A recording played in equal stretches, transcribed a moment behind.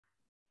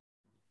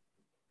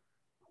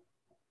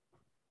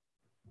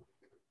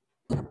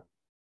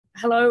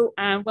Hello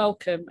and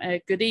welcome.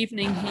 Good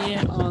evening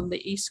here on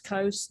the East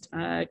Coast.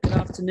 Good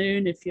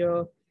afternoon if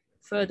you're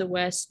further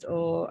west,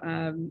 or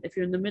if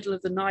you're in the middle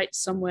of the night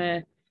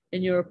somewhere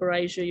in Europe or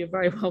Asia, you're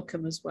very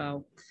welcome as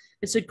well.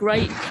 It's a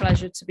great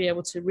pleasure to be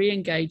able to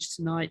re-engage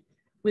tonight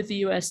with the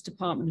US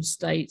Department of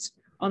State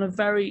on a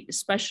very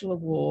special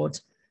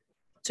award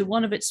to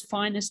one of its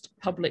finest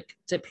public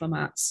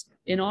diplomats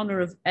in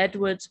honor of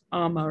Edward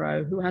R.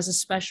 Murrow, who has a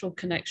special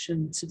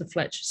connection to the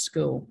Fletcher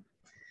School.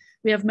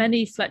 We have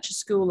many Fletcher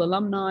School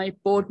alumni,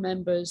 board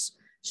members,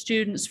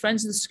 students,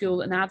 friends of the school,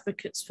 and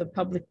advocates for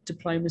public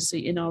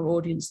diplomacy in our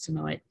audience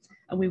tonight,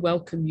 and we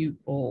welcome you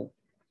all.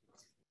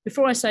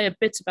 Before I say a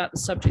bit about the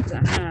subject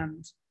at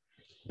hand,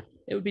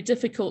 it would be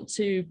difficult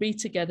to be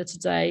together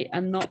today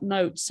and not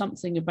note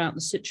something about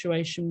the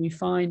situation we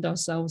find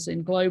ourselves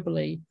in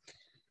globally,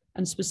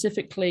 and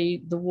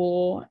specifically the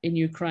war in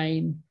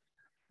Ukraine,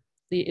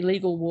 the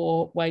illegal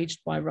war waged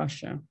by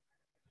Russia.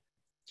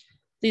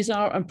 These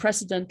are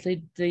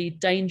unprecedentedly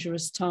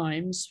dangerous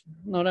times,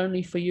 not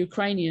only for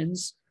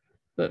Ukrainians,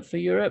 but for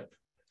Europe,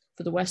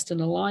 for the Western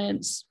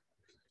Alliance,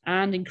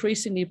 and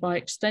increasingly by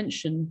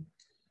extension,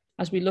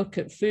 as we look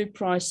at food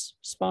price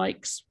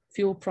spikes,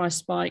 fuel price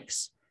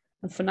spikes,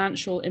 and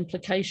financial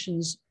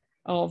implications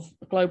of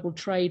global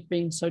trade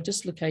being so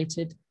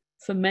dislocated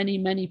for many,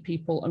 many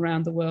people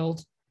around the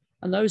world.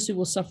 And those who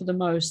will suffer the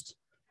most,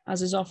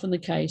 as is often the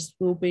case,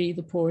 will be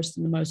the poorest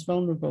and the most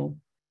vulnerable.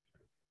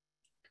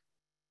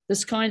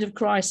 This kind of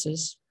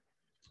crisis,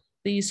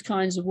 these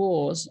kinds of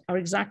wars, are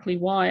exactly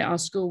why our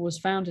school was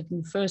founded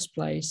in the first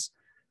place,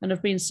 and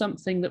have been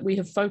something that we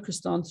have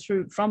focused on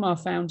from our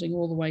founding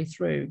all the way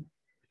through.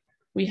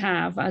 We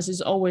have, as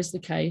is always the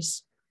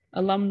case,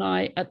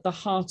 alumni at the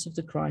heart of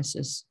the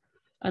crisis,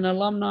 and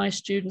alumni,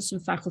 students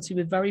and faculty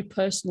with very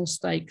personal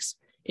stakes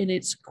in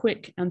its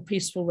quick and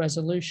peaceful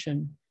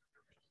resolution.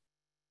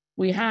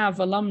 We have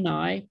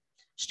alumni,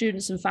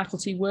 students and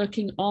faculty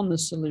working on the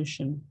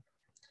solution,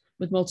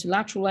 with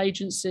multilateral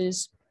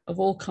agencies of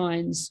all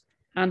kinds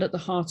and at the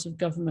heart of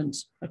government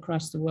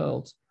across the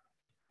world.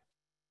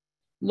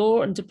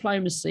 Law and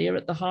diplomacy are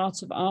at the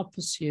heart of our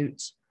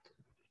pursuit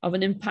of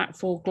an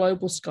impactful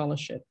global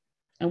scholarship,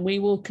 and we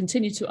will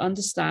continue to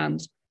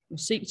understand, or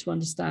seek to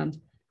understand,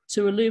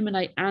 to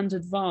illuminate and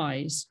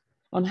advise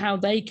on how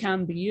they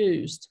can be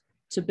used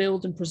to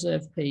build and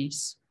preserve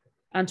peace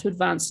and to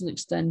advance and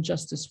extend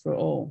justice for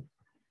all.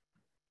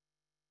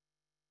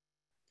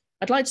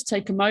 I'd like to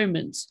take a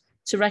moment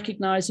to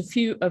recognise a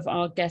few of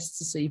our guests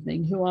this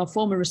evening who are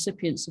former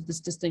recipients of this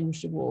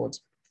distinguished award.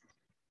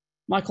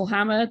 Michael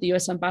Hammer, the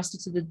US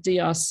Ambassador to the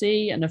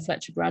DRC and a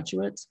Fletcher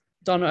graduate.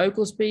 Donna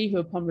Oglesby, who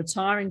upon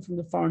retiring from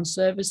the Foreign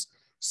Service,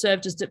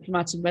 served as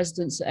diplomat in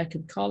residence at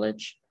Eckerd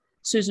College.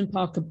 Susan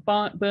Parker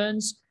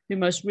Burns, whose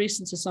most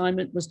recent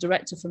assignment was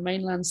Director for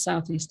Mainland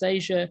Southeast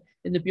Asia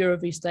in the Bureau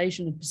of East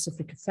Asian and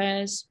Pacific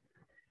Affairs.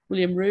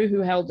 William Rue,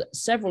 who held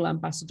several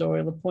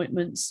ambassadorial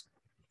appointments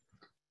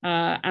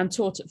and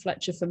taught at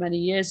Fletcher for many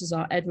years as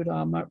our Edward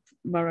R.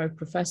 Murrow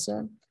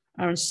Professor.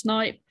 Aaron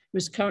Snipe, who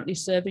is currently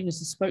serving as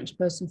the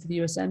spokesperson for the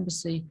US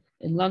Embassy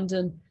in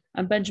London,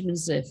 and Benjamin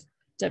Ziff,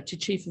 Deputy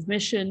Chief of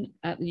Mission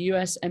at the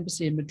US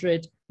Embassy in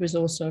Madrid, who is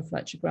also a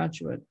Fletcher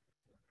graduate.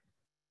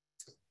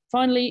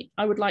 Finally,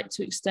 I would like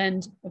to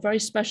extend a very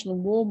special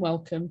and warm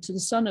welcome to the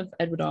son of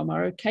Edward R.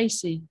 Murrow,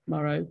 Casey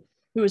Murrow,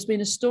 who has been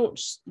a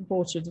staunch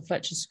supporter of the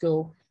Fletcher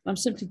School. I'm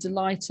simply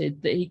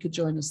delighted that he could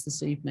join us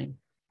this evening.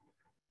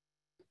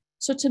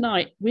 So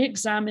tonight, we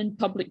examine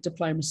public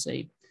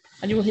diplomacy,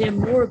 and you will hear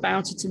more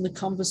about it in the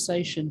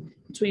conversation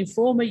between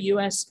former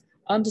US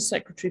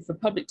Undersecretary for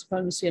Public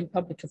Diplomacy and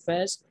Public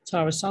Affairs,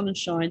 Tara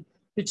Sonnenschein,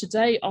 who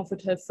today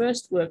offered her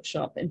first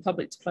workshop in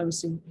public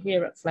diplomacy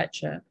here at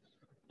Fletcher,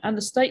 and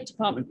the State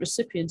Department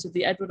recipient of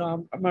the Edward R.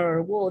 Murrow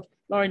Award,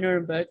 Laurie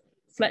Nuremberg,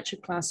 Fletcher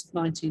class of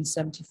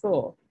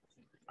 1974.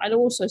 I'd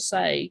also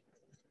say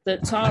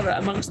that Tara,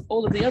 amongst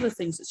all of the other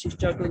things that she's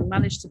juggling,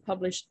 managed to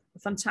publish a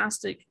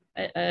fantastic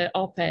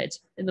op-ed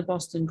in the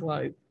Boston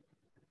Globe.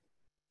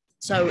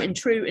 So in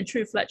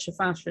true Fletcher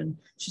fashion,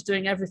 she's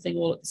doing everything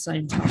all at the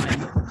same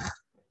time.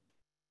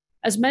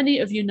 As many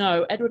of you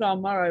know, Edward R.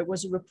 Murrow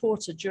was a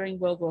reporter during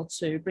World War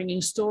II,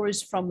 bringing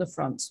stories from the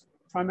front,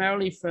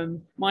 primarily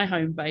from my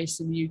home base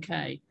in the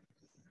UK.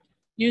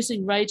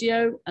 Using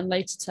radio and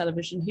later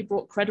television, he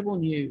brought credible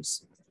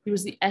news. He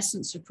was the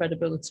essence of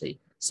credibility,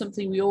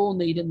 something we all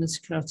need in this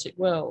chaotic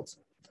world.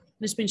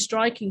 And it's been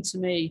striking to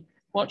me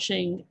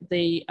watching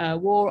the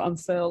war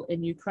unfurl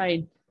in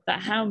Ukraine, that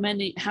how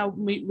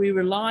we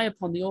rely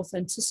upon the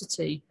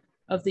authenticity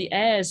of the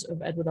heirs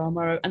of Edward R.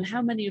 Murrow, and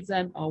how many of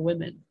them are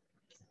women.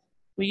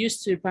 We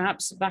used to,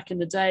 perhaps back in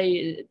the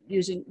day,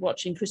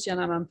 watching Christiane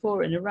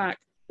Amanpour in Iraq,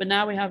 but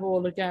now we have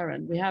Orla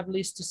Guerin, we have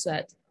Lise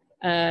Doucet,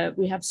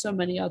 we have so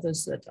many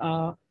others that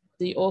are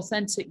the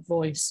authentic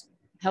voice,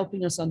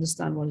 helping us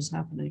understand what is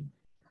happening.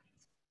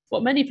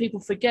 What many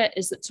people forget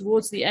is that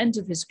towards the end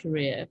of his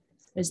career,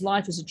 his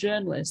life as a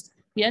journalist,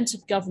 he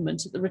entered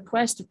government at the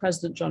request of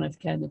President John F.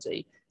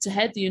 Kennedy to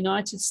head the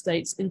United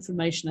States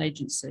Information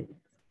Agency.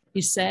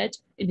 He said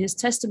in his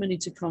testimony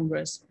to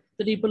Congress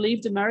that he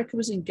believed America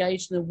was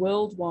engaged in a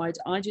worldwide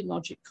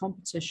ideologic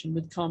competition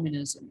with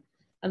communism,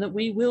 and that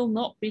we will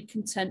not be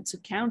content to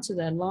counter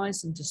their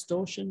lies and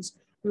distortions.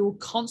 We will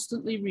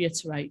constantly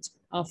reiterate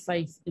our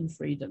faith in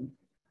freedom.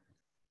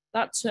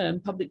 That term,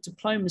 public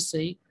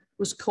diplomacy,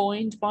 was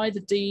coined by the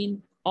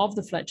Dean of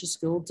the Fletcher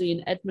School,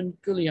 Dean Edmund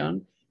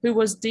Gullion, who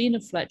was Dean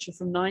of Fletcher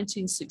from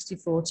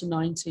 1964 to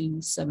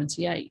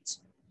 1978.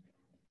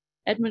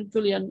 Edmund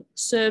Gullion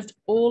served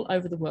all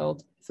over the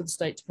world for the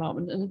State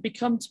Department and had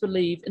become to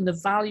believe in the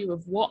value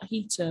of what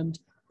he termed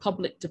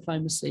public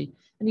diplomacy.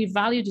 And he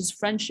valued his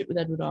friendship with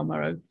Edward R.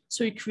 Murrow,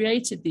 so he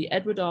created the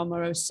Edward R.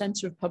 Murrow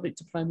Center of Public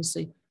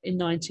Diplomacy in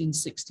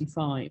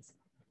 1965.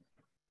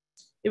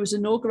 It was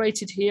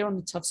inaugurated here on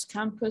the Tufts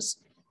campus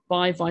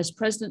by Vice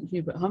President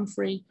Hubert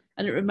Humphrey,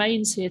 and it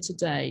remains here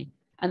today,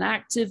 an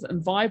active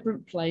and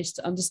vibrant place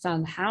to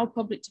understand how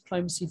public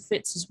diplomacy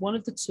fits as one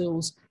of the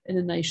tools in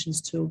the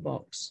nation's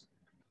toolbox.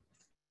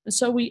 And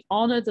so we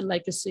honor the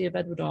legacy of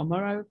Edward R.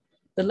 Murrow,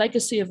 the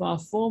legacy of our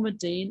former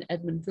Dean,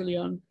 Edmund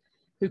Gullion,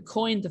 who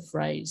coined the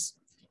phrase,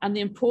 and the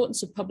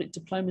importance of public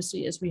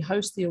diplomacy as we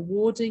host the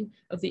awarding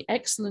of the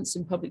Excellence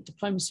in Public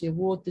Diplomacy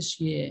Award this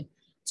year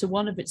to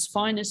one of its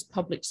finest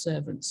public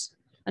servants.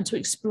 And to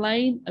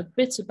explain a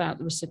bit about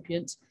the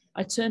recipient,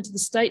 I turn to the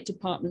State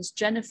Department's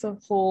Jennifer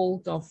Hall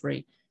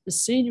Godfrey, the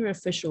Senior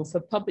Official for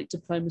Public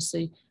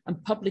Diplomacy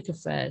and Public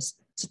Affairs,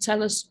 to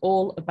tell us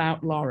all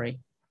about Laurie.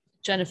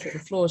 Jennifer, the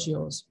floor is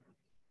yours.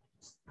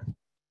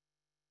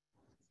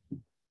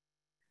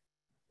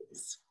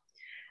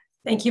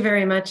 Thank you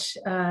very much,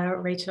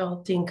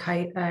 Rachel, Dean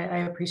Kite. I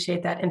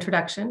appreciate that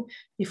introduction.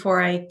 Before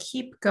I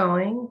keep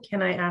going,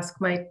 can I ask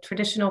my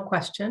traditional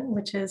question,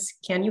 which is,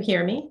 can you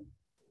hear me?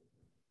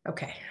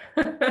 Okay,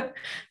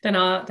 then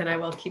I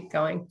will keep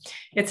going.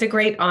 It's a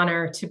great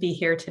honor to be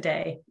here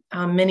today.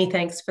 Many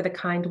thanks for the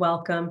kind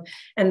welcome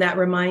and that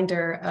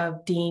reminder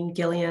of Dean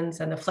Gillion's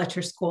and the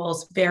Fletcher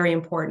School's very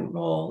important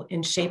role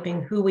in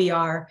shaping who we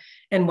are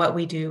and what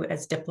we do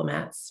as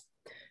diplomats.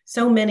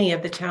 So many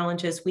of the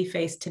challenges we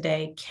face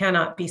today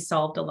cannot be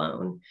solved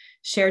alone.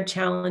 Shared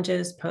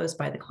challenges posed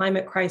by the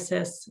climate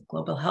crisis,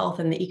 global health,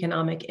 and the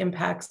economic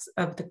impacts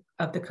of the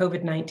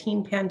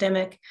COVID-19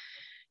 pandemic,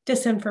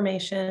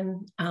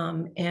 disinformation,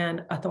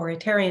 and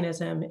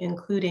authoritarianism,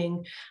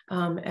 including,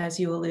 as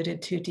you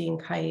alluded to, Dean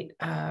Kite,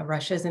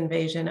 Russia's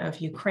invasion of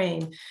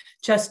Ukraine,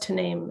 just to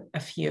name a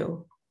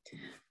few.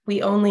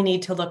 We only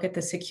need to look at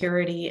the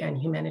security and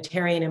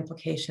humanitarian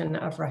implication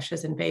of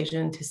Russia's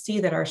invasion to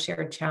see that our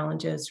shared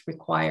challenges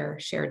require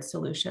shared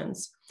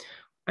solutions.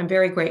 I'm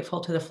very grateful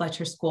to the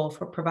Fletcher School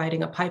for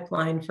providing a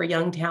pipeline for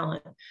young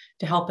talent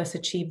to help us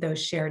achieve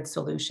those shared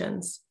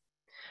solutions.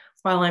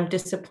 While I'm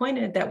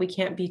disappointed that we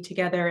can't be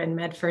together in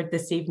Medford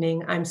this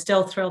evening, I'm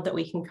still thrilled that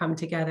we can come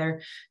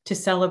together to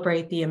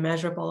celebrate the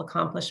immeasurable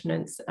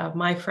accomplishments of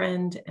my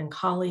friend and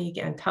colleague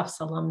and Tufts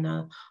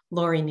alumna,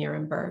 Laurie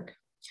Nierenberg.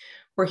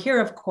 We're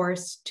here, of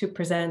course, to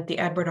present the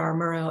Edward R.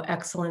 Murrow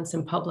Excellence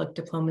in Public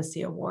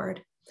Diplomacy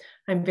Award.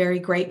 I'm very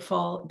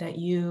grateful that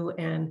you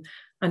and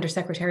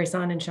Undersecretary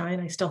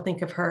Sonnenschein, I still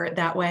think of her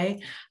that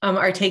way,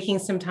 are taking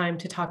some time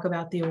to talk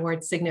about the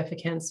award's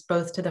significance,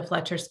 both to the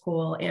Fletcher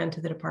School and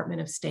to the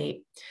Department of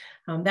State.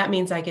 That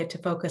means I get to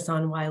focus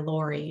on why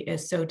Laurie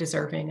is so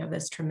deserving of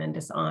this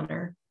tremendous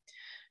honor.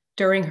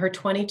 During her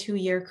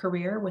 22-year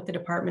career with the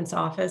department's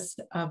Office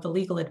of the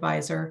Legal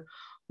Advisor,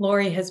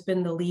 Laurie has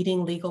been the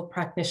leading legal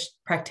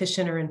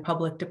practitioner in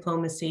public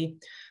diplomacy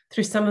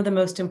through some of the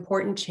most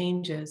important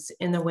changes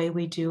in the way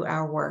we do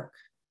our work.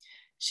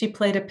 She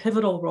played a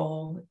pivotal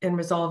role in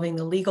resolving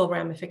the legal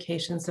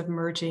ramifications of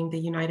merging the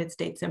United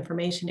States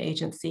Information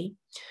Agency,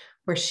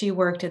 where she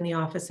worked in the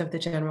Office of the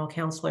General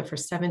Counselor for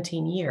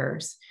 17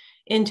 years,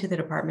 into the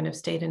Department of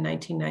State in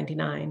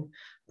 1999,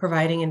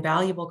 providing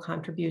invaluable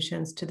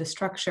contributions to the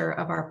structure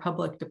of our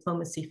public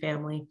diplomacy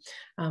family,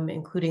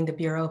 including the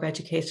Bureau of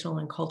Educational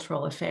and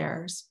Cultural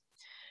Affairs.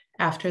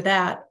 After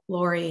that,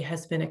 Laurie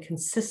has been a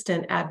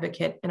consistent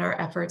advocate in our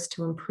efforts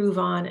to improve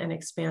on and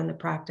expand the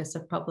practice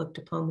of public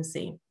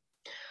diplomacy.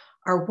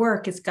 Our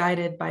work is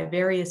guided by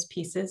various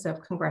pieces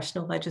of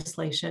congressional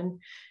legislation,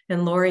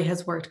 and Laurie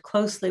has worked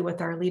closely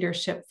with our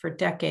leadership for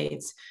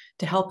decades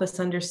to help us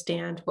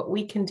understand what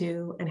we can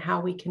do and how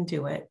we can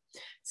do it,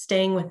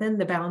 staying within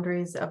the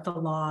boundaries of the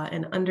law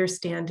and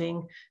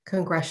understanding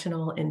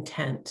congressional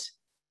intent.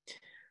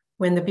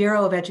 When the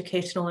Bureau of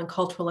Educational and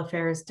Cultural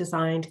Affairs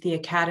designed the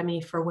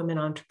Academy for Women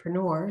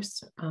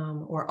Entrepreneurs,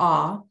 or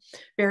AWE,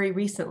 very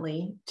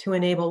recently to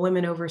enable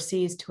women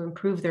overseas to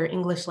improve their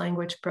English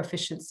language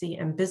proficiency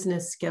and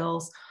business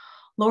skills,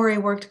 Laurie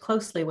worked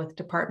closely with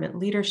department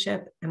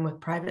leadership and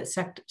with private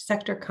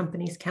sector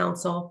companies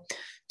council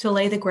to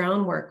lay the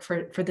groundwork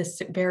for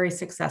this very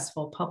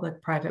successful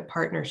public-private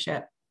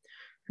partnership.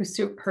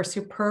 Her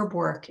superb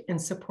work in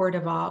support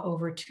of AWE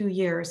over 2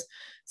 years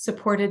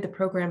supported the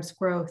program's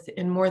growth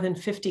in more than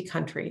 50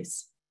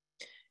 countries.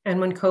 And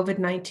when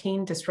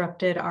COVID-19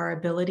 disrupted our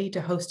ability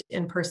to host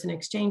in-person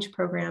exchange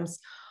programs,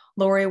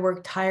 Lori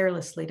worked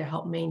tirelessly to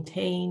help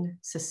maintain,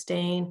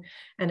 sustain,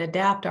 and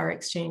adapt our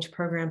exchange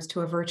programs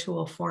to a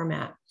virtual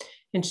format,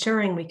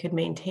 ensuring we could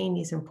maintain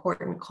these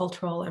important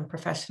cultural and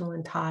professional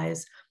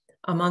ties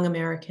among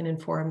American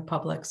and foreign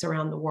publics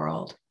around the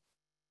world.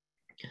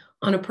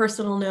 On a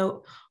personal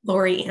note,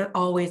 Lori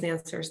always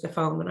answers the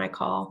phone when I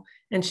call,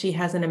 and she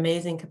has an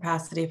amazing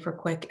capacity for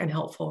quick and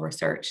helpful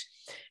research.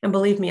 And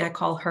believe me, I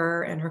call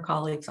her and her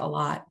colleagues a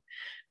lot.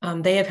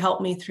 They have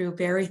helped me through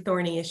very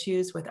thorny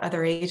issues with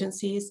other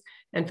agencies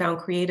and found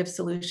creative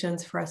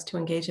solutions for us to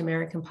engage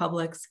American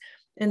publics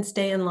and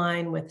stay in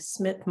line with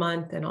Smith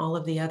Month and all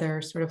of the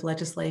other sort of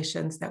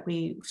legislations that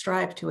we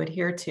strive to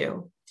adhere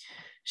to.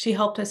 She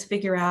helped us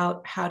figure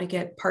out how to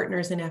get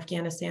partners in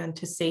Afghanistan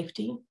to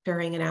safety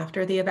during and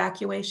after the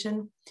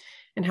evacuation,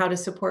 and how to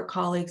support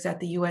colleagues at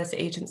the U.S.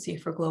 Agency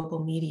for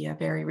Global Media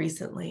very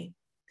recently.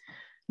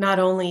 Not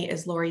only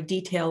is Lori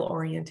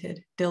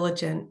detail-oriented,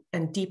 diligent,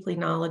 and deeply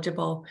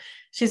knowledgeable,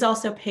 she's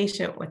also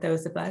patient with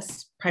those of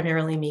us,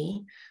 primarily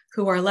me,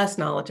 who are less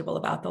knowledgeable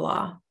about the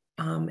law,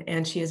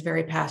 and she is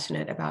very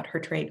passionate about her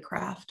trade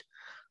craft.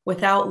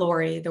 Without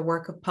Lori, the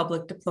work of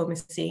public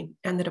diplomacy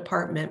and the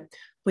department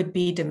would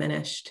be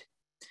diminished.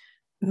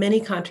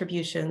 Many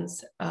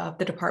contributions of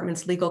the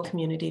department's legal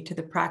community to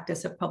the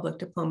practice of public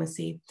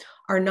diplomacy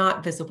are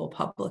not visible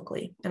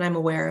publicly, and I'm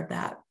aware of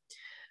that.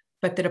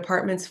 But the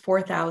department's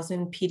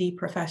 4,000 PD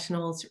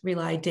professionals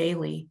rely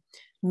daily,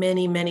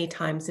 many, many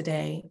times a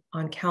day,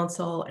 on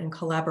counsel and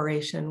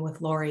collaboration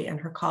with Lori and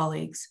her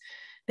colleagues.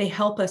 They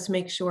help us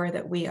make sure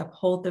that we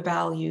uphold the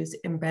values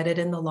embedded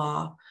in the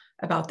law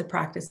about the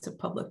practice of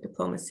public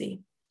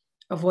diplomacy,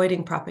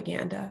 avoiding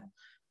propaganda,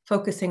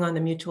 focusing on the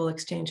mutual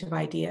exchange of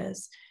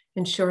ideas,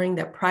 ensuring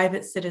that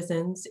private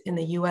citizens in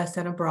the US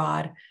and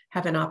abroad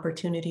have an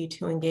opportunity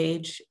to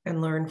engage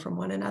and learn from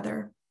one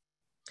another.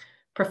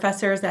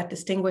 Professors at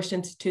distinguished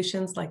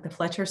institutions like the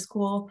Fletcher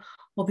School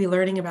will be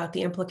learning about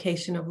the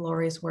implication of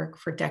Lori's work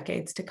for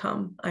decades to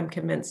come. I'm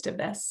convinced of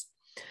this.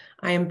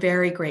 I am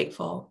very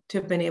grateful to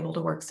have been able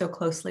to work so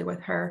closely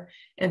with her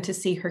and to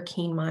see her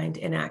keen mind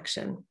in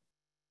action.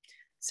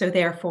 So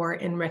therefore,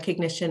 in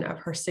recognition of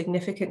her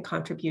significant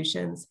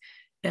contributions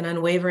and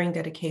unwavering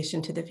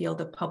dedication to the field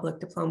of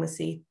public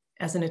diplomacy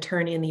as an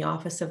attorney in the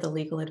Office of the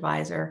Legal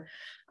Advisor,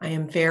 I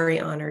am very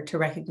honored to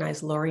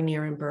recognize Lori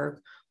Nierenberg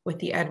with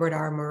the Edward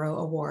R. Murrow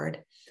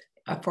Award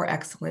for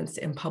Excellence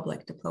in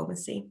Public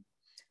Diplomacy.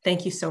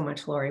 Thank you so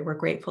much, Lori. We're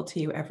grateful to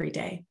you every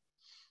day.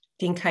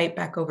 Dean Kite,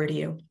 back over to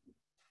you.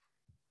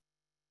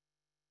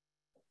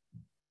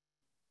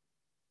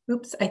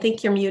 Oops, I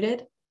think you're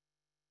muted.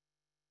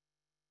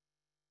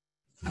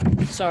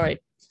 Sorry.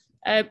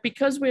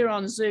 Because we're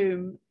on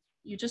Zoom,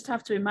 you just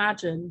have to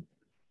imagine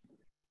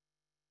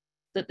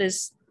that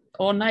this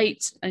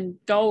ornate and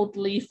gold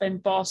leaf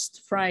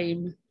embossed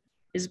frame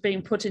is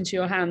being put into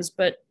your hands,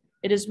 but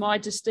it is my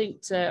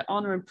distinct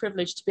honor and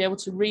privilege to be able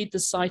to read the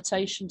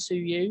citation to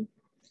you.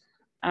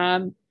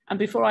 And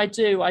before I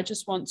do, I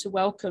just want to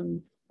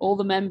welcome all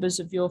the members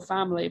of your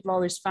family, of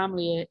Lori's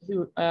family,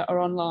 who are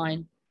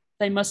online.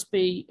 You must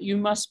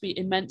be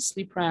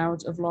immensely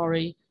proud of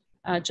Lori,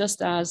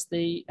 just as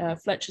the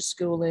Fletcher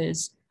School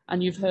is.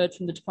 And you've heard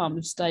from the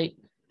Department of State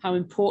how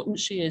important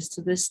she is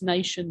to this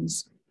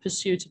nation's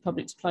pursuit of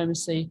public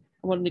diplomacy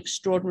and what an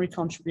extraordinary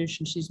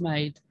contribution she's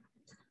made.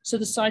 So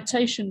the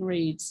citation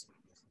reads,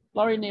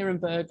 Lori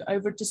Nierenberg,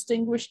 over a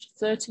distinguished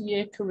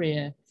 30-year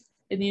career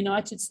in the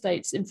United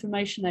States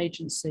Information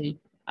Agency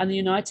and the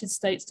United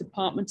States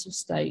Department of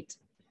State,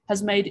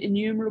 has made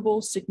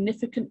innumerable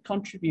significant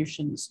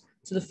contributions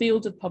to the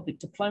field of public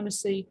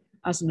diplomacy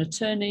as an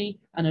attorney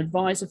and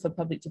advisor for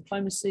public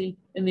diplomacy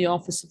in the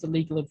Office of the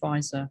Legal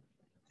Advisor.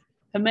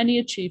 Her many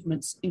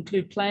achievements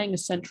include playing a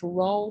central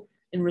role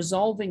in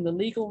resolving the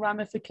legal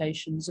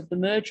ramifications of the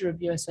merger of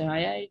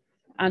USAIA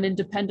and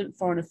Independent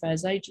Foreign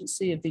Affairs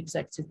Agency of the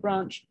Executive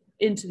Branch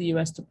into the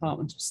US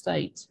Department of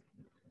State.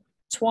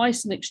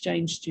 Twice an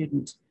exchange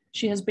student,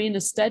 she has been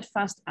a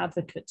steadfast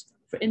advocate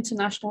for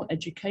international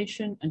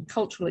education and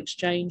cultural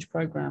exchange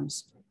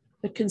programs.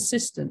 Her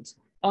consistent,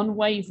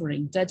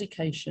 unwavering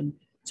dedication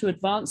to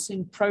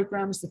advancing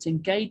programs that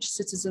engage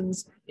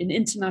citizens in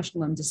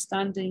international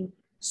understanding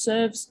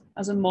serves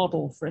as a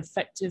model for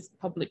effective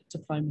public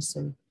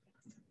diplomacy.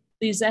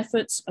 These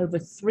efforts over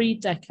 3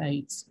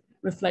 decades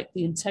reflect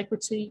the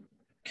integrity,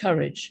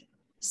 courage,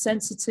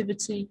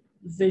 sensitivity,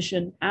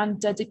 vision, and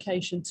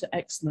dedication to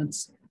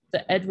excellence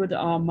that Edward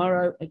R.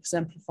 Murrow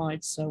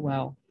exemplified so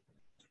well.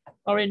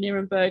 Lori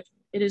Nierenberg,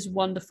 it is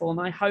wonderful, and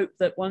I hope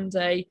that one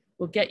day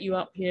we'll get you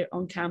up here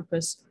on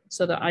campus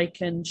so that I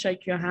can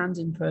shake your hand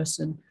in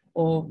person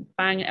or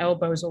bang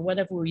elbows or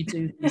whatever we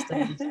do these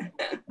days.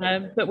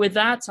 But with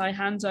that, I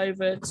hand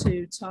over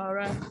to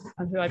Tara,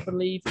 who I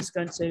believe is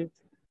going to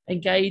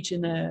engage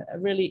in a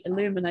really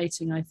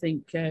illuminating, I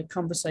think,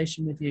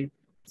 conversation with you.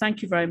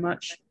 Thank you very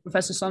much.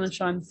 Professor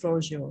Sonnenschein, the floor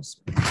is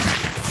yours.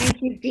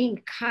 Thank you,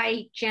 Dean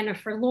Kite,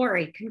 Jennifer,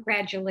 Lori,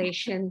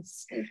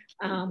 congratulations.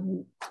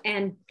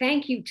 And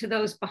thank you to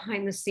those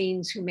behind the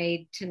scenes who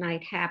made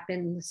tonight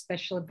happen, the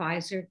special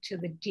advisor to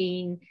the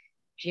Dean,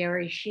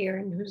 Jerry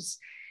Sheehan,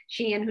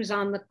 who's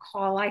on the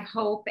call, I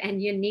hope, and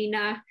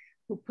Yanina,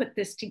 who put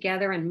this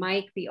together, and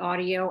Mike, the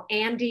audio,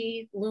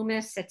 Andy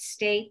Loomis at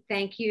State,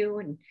 thank you,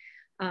 and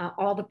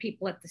all the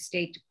people at the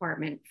State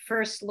Department.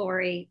 First,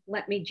 Lori,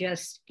 let me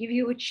just give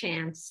you a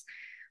chance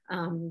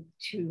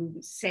to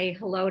say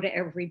hello to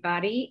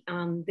everybody.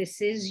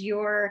 This is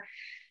your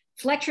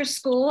Fletcher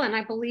School, and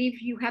I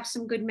believe you have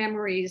some good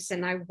memories,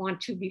 and I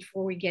want to,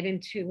 before we get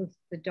into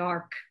the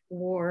dark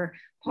war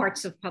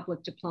parts of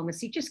public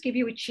diplomacy, just give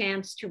you a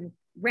chance to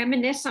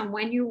reminisce on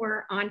when you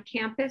were on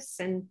campus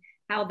and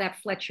how that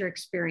Fletcher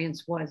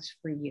experience was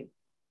for you.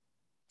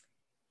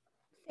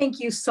 Thank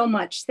you so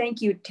much.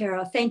 Thank you,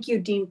 Tara. Thank you,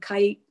 Dean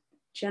Kite,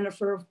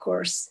 Jennifer, of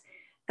course.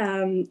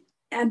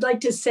 I'd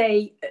like to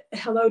say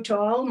hello to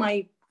all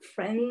my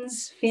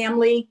friends,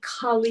 family,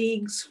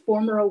 colleagues,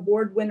 former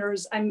award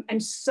winners. I'm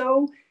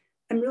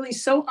really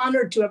so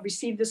honored to have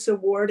received this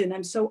award, and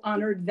I'm so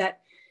honored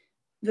that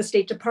the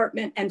State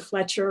Department and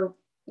Fletcher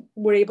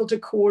were able to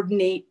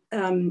coordinate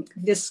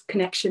this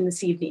connection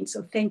this evening.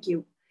 So thank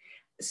you.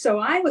 So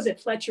I was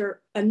at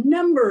Fletcher a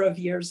number of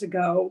years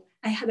ago.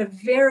 I had a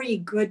very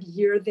good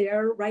year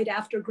there right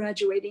after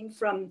graduating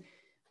from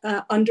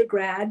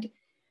undergrad.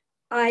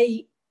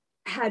 I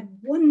had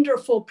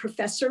wonderful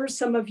professors.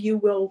 Some of you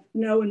will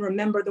know and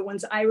remember. The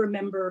ones I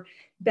remember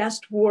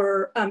best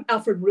were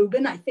Alfred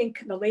Rubin. I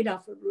think the late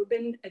Alfred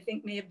Rubin, I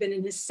think may have been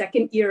in his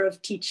second year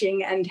of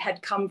teaching and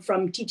had come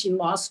from teaching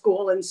law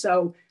school, and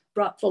so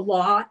brought the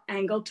law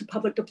angle to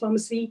public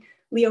diplomacy.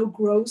 Leo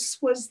Gross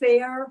was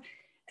there.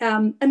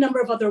 A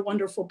number of other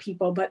wonderful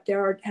people, but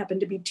there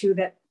happened to be two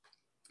that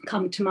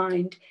come to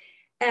mind.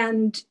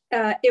 And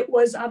it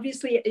was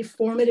obviously a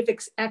formative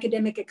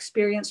academic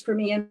experience for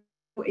me, and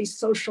a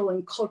social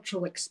and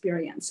cultural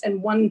experience.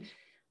 And one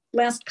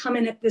last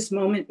comment at this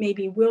moment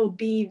maybe will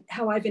be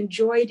how I've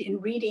enjoyed in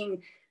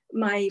reading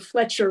my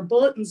Fletcher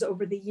bulletins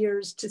over the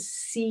years to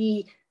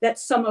see that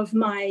some of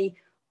my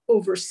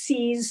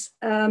overseas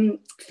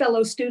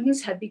fellow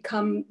students have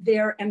become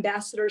their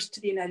ambassadors to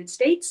the United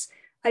States.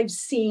 I've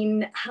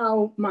seen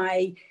how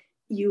my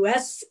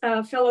US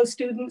fellow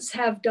students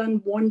have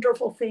done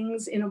wonderful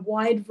things in a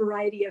wide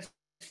variety of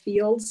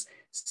fields,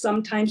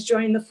 sometimes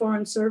joining the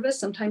Foreign Service,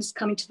 sometimes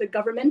coming to the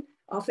government,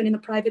 often in the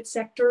private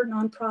sector,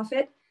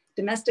 nonprofit,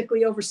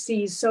 domestically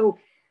overseas. So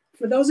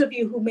for those of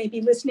you who may be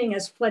listening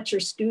as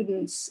Fletcher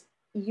students,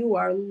 you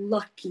are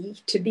lucky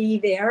to be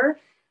there.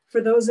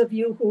 For those of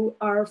you who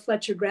are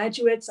Fletcher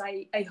graduates,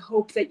 I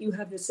hope that you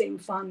have the same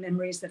fond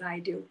memories that I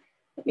do.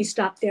 Let me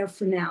stop there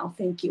for now.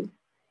 Thank you.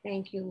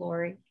 Thank you,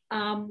 Lori.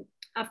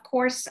 Of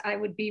course, I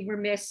would be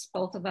remiss,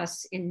 both of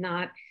us, in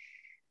not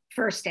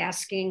first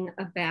asking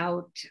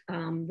about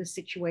the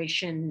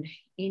situation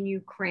in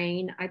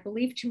Ukraine. I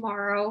believe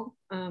tomorrow,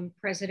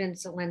 President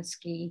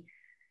Zelensky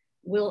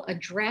will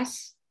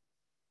address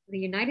the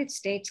United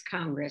States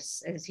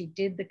Congress as he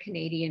did the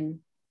Canadian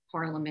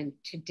Parliament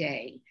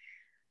today.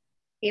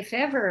 If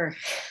ever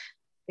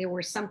there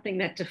were something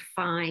that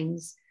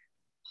defines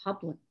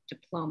public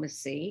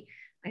diplomacy,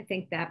 I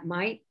think that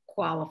might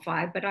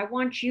qualify, but I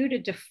want you to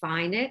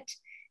define it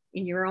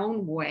in your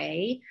own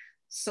way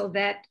so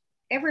that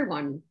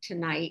everyone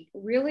tonight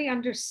really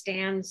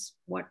understands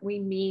what we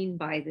mean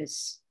by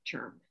this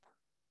term.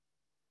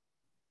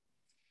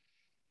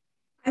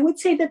 I would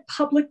say that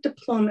public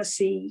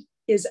diplomacy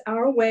is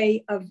our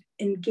way of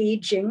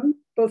engaging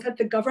both at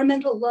the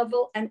governmental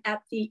level and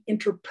at the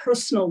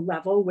interpersonal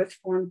level with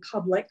foreign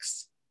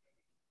publics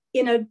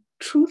in a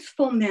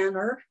truthful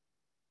manner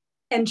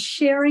and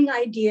sharing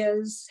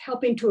ideas,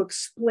 helping to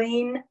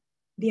explain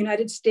the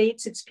United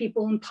States, its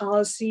people and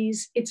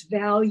policies, its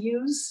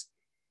values,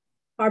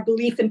 our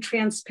belief in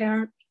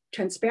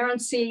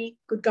transparency,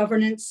 good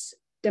governance,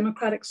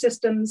 democratic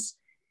systems,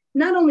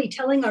 not only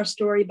telling our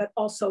story, but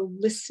also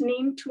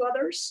listening to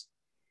others.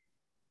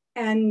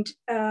 And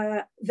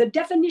the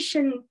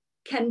definition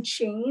can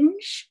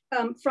change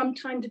from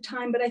time to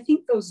time, but I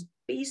think those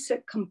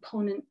basic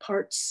component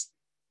parts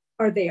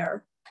are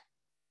there.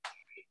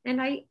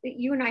 And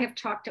you and I have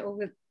talked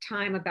over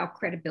time about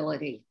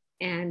credibility,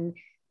 and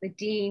the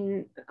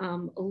Dean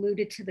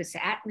alluded to this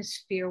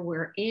atmosphere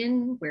we're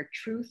in, where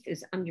truth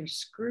is under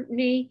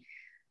scrutiny,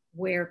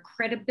 where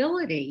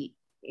credibility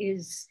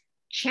is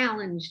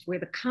challenged, where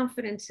the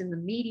confidence in the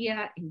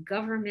media, in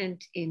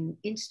government, in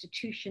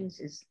institutions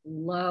is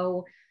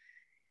low.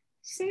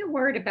 Say a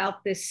word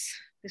about this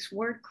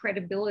word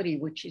credibility,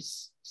 which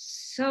is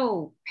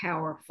so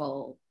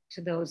powerful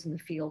to those in the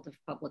field of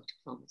public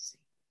diplomacy.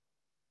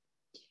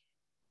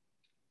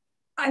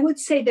 I would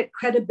say that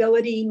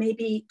credibility may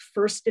be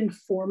first and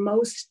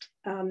foremost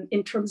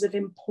in terms of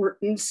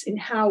importance in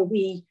how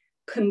we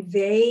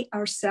convey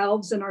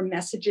ourselves and our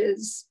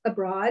messages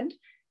abroad.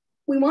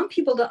 We want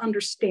people to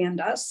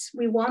understand us.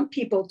 We want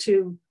people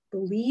to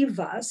believe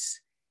us.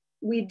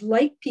 We'd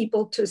like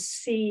people to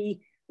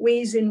see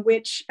ways in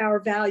which our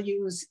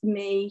values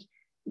may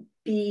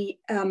be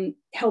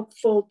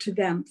helpful to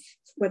them,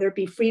 whether it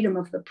be freedom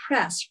of the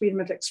press, freedom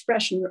of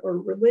expression, or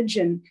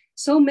religion.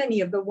 So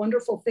many of the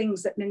wonderful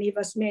things that many of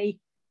us may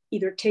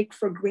either take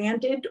for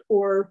granted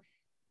or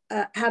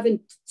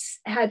haven't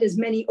had as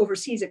many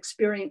overseas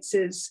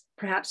experiences,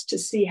 perhaps to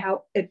see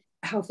how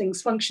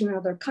things function in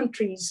other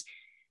countries.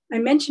 I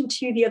mentioned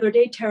to you the other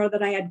day, Tara,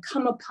 that I had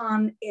come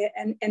upon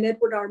an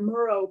Edward R.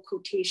 Murrow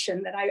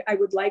quotation that I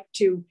would like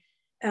to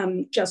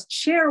just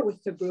share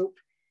with the group.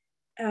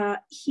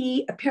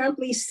 He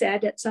apparently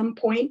said at some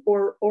point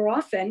or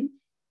often,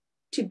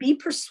 to be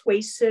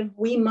persuasive,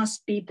 we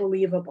must be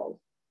believable.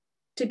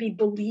 To be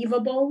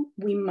believable,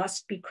 we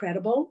must be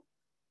credible.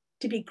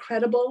 To be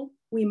credible,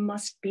 we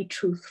must be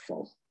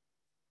truthful.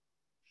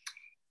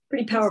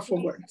 Pretty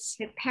powerful words.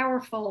 A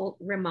powerful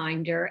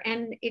reminder.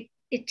 And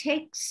it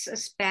takes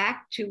us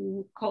back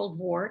to Cold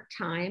War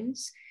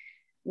times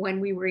when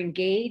we were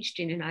engaged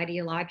in an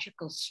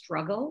ideological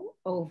struggle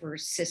over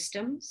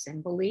systems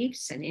and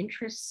beliefs and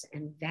interests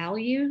and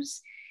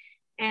values.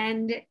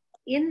 And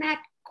in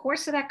that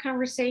course of that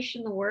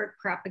conversation, the word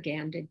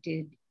propaganda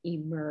did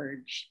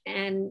emerge,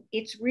 and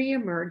it's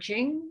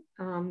re-emerging,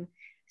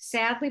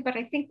 sadly, but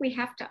I think we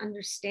have to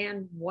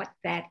understand what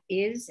that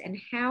is and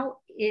how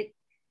it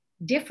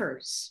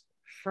differs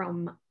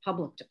from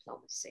public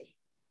diplomacy.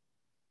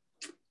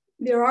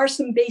 There are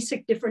some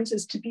basic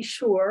differences, to be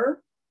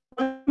sure.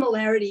 One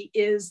similarity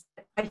is,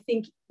 I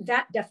think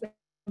that definition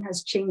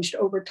has changed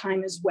over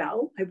time as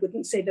well. I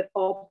wouldn't say that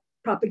all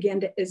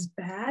propaganda is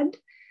bad,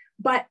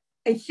 but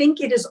I think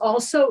it is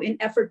also an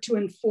effort to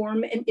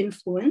inform and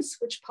influence,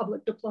 which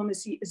public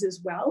diplomacy is as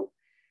well.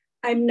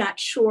 I'm not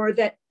sure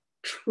that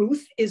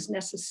truth is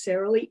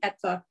necessarily at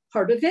the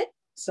heart of it.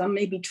 Some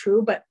may be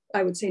true, but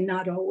I would say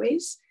not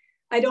always.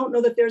 I don't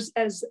know that there's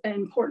as an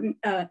important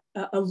a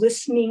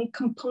listening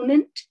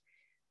component.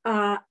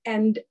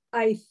 And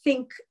I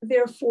think,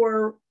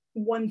 therefore,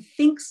 one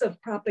thinks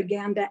of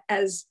propaganda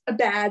as a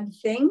bad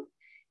thing.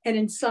 And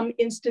in some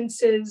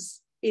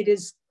instances, it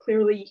is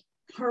clearly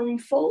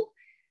harmful.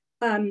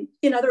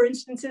 In other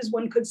instances,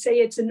 one could say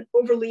it's an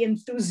overly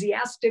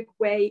enthusiastic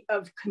way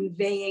of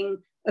conveying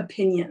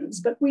opinions,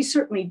 but we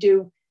certainly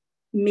do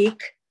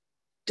make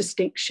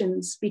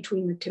distinctions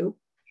between the two.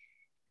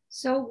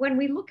 So when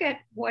we look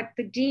at what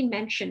the Dean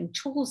mentioned,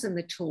 tools in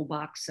the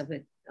toolbox of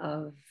a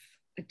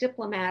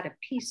diplomat, a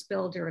peace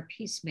builder, a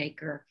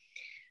peacemaker,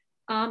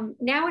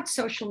 now it's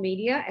social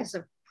media as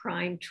a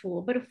prime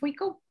tool. But if we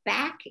go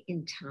back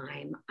in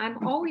time,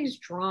 I'm always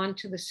drawn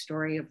to the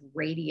story of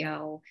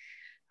radio.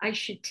 I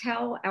should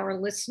tell our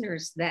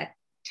listeners that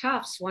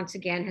Tufts, once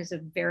again, has a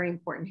very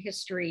important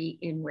history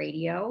in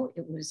radio.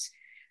 It was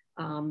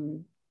a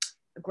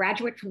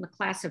graduate from the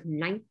class of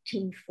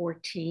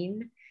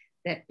 1914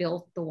 that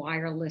built the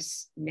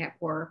wireless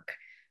network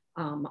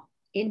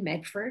in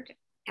Medford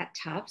at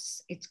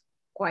Tufts. It's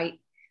quite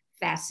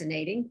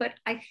fascinating, but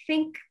I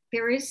think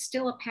there is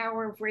still a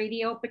power of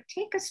radio. But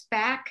take us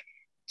back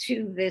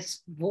to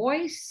this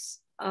voice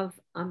of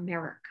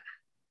America.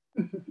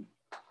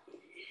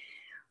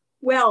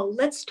 Well,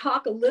 let's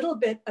talk a little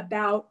bit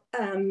about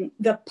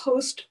the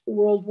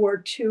post-World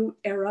War II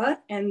era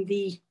and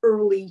the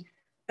early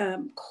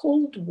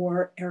Cold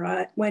War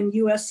era, when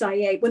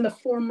when the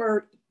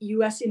former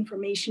US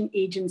Information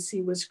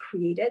Agency was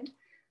created.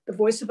 The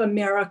Voice of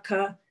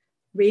America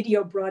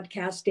radio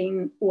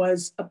broadcasting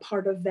was a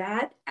part of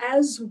that,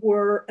 as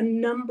were a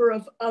number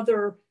of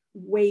other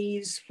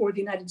ways for the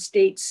United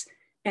States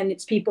and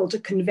its people to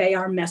convey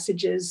our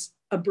messages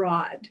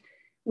abroad.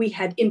 We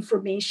had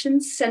information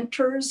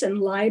centers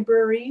and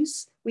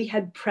libraries. We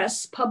had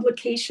press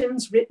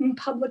publications, written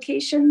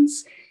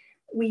publications.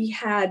 We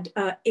had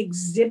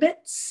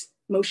exhibits,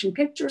 motion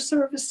picture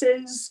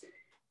services.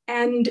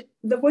 And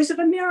the Voice of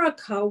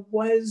America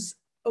was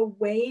a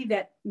way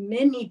that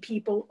many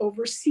people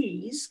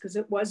overseas, because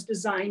it was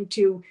designed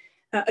to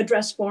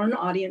address foreign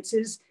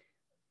audiences,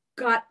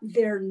 got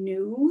their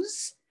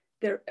news,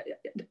 their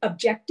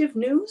objective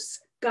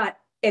news, got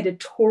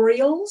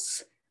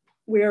editorials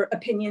where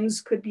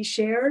opinions could be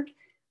shared,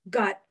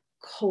 got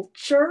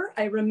culture.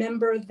 I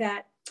remember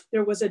that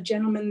there was a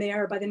gentleman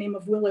there by the name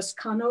of Willis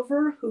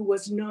Conover, who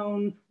was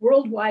known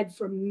worldwide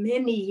for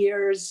many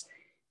years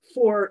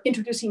for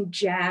introducing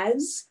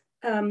jazz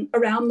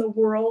around the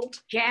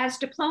world. Jazz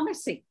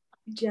diplomacy.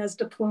 Jazz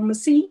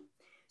diplomacy.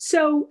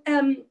 So,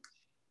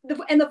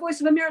 the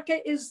Voice of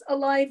America is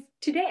alive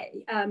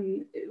today.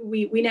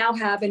 We now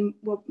have, and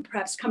we'll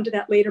perhaps come to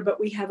that later, but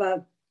we have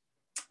a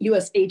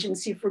US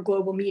Agency for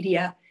Global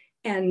Media,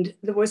 and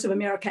the Voice of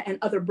America and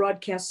other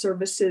broadcast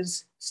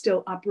services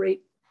still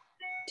operate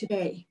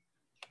today.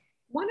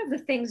 One of the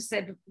things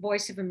that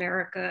Voice of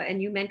America,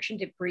 and you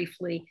mentioned it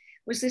briefly,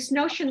 was this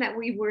notion that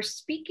we were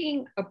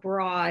speaking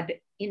abroad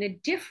in a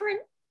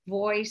different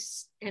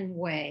voice and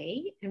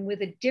way, and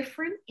with a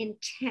different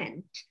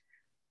intent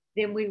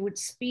than we would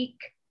speak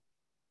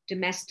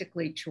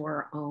domestically to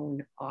our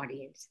own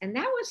audience. And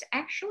that was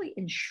actually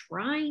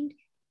enshrined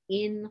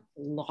in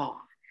law.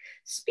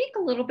 Speak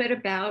a little bit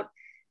about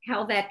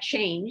how that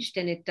changed,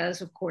 and it does,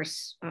 of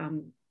course,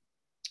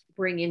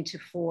 bring into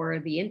fore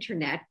the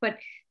internet, but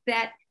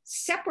that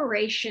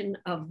separation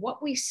of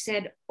what we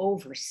said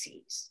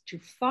overseas to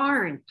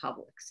foreign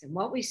publics and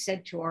what we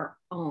said to our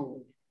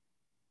own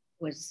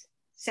was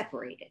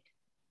separated.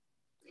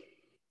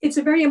 It's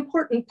a very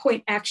important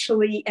point,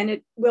 actually, and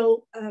it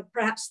will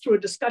perhaps through a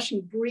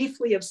discussion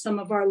briefly of some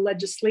of our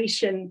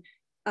legislation,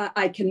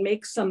 I can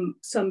make some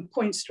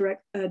points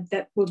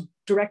that will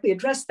directly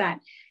address that.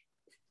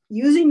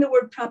 Using the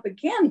word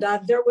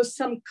propaganda, there was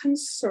some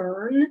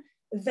concern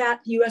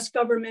that the US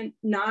government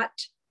not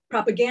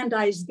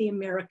propagandize the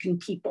American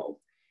people.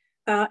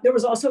 There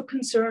was also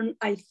concern,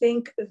 I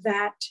think,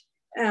 that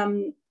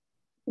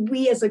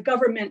we as a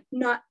government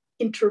not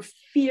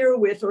interfere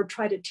with or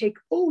try to take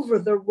over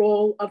the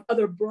role of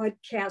other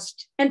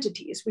broadcast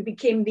entities. We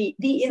became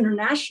the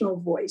international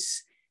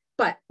voice,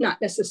 but not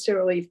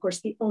necessarily, of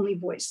course, the only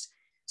voice.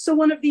 So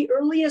one of the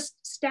earliest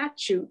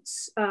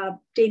statutes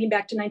dating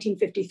back to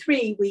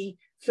 1953, we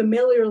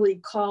familiarly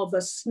call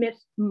the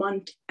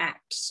Smith-Mundt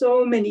Act.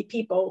 So many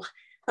people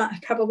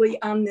probably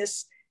on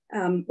this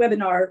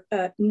webinar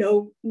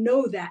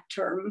know that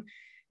term,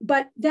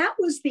 but that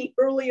was the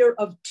earlier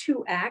of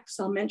two acts.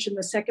 I'll mention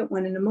the second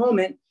one in a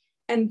moment.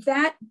 And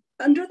that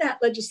under that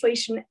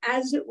legislation,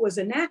 as it was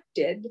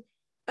enacted,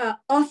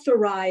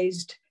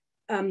 authorized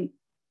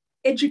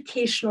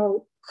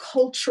educational,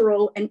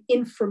 cultural, and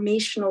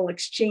informational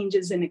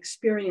exchanges and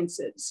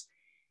experiences.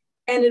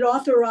 And it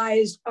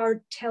authorized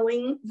our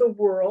telling the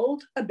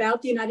world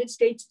about the United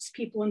States, its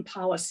people, and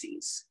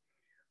policies.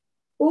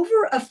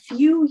 Over a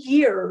few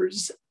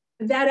years,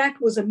 that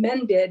act was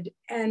amended,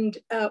 and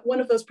one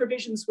of those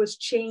provisions was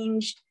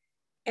changed,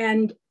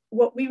 and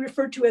what we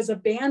refer to as a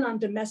ban on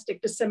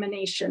domestic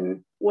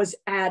dissemination was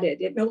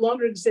added. It no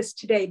longer exists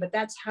today, but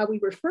that's how we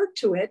refer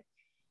to it,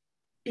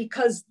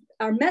 because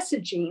our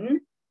messaging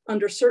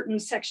under certain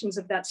sections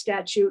of that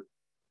statute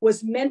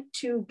was meant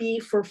to be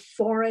for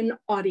foreign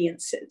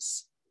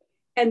audiences.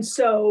 And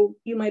so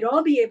you might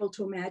all be able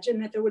to imagine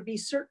that there would be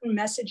certain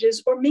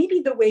messages, or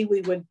maybe the way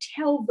we would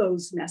tell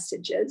those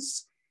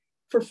messages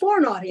for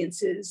foreign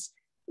audiences,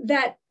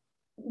 that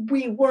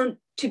we weren't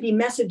to be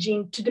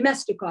messaging to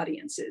domestic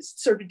audiences,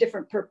 sort of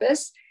different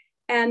purpose.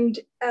 And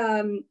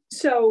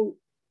so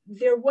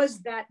there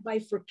was that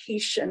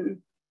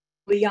bifurcation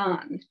early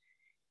on.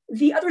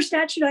 The other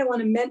statute I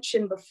want to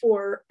mention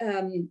before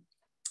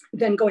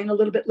then going a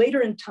little bit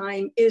later in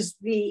time is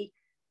the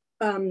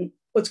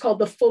what's called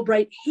the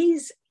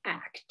Fulbright-Hays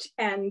Act.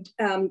 And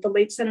the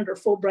late Senator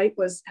Fulbright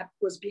was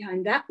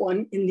behind that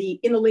one in the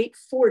late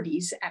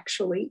 40s,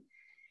 actually.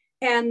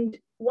 And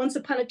once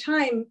upon a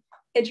time,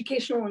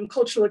 educational and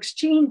cultural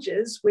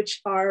exchanges,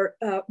 which are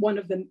one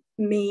of the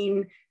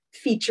main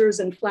features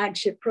and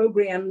flagship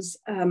programs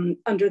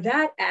under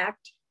that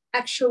act,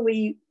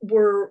 actually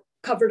were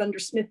covered under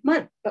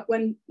Smith-Mundt. But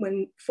when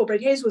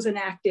Fulbright-Hays was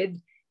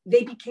enacted,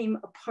 they became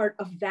a part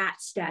of that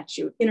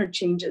statute,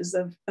 interchanges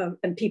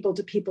and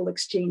people-to-people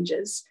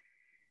exchanges.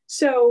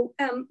 So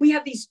we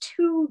have these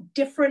two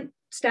different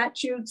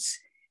statutes.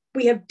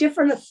 We have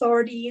different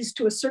authorities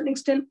to a certain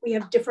extent. We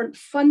have different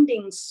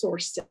funding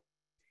sources.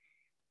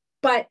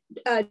 But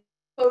to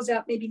close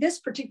out maybe this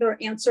particular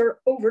answer,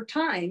 over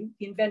time,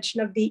 the invention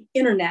of the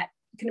internet,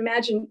 you can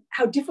imagine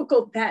how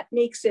difficult that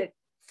makes it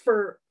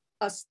for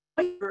us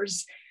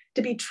lawyers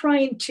to be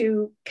trying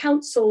to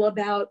counsel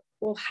about,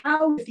 well,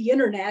 how with the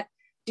internet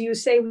do you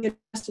say we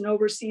address an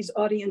overseas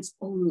audience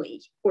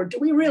only? Or do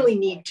we really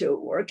need to?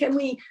 Or can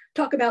we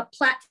talk about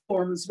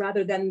platforms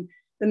rather than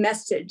the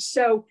message?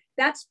 So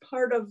that's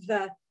part of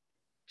the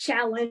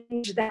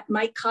challenge that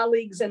my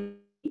colleagues and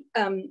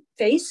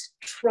face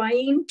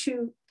trying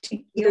to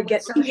deal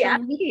with social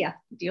media.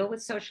 Deal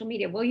with social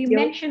media. Well, you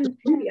mentioned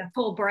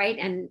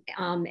Fulbright and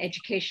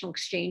educational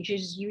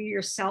exchanges. You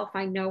yourself,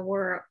 I know,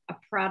 were a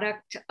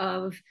product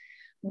of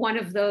one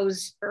of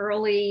those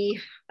early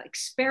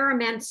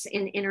experiments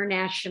in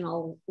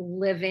international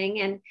living,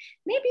 and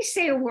maybe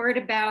say a word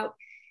about,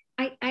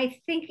 I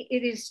think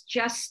it is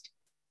just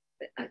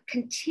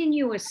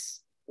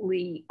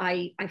continuously,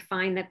 I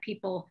find that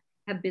people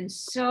have been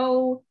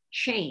so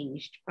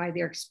changed by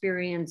their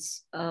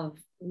experience of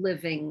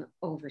living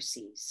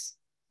overseas.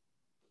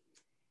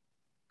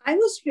 I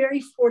was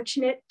very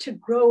fortunate to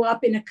grow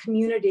up in a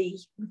community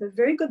with a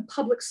very good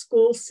public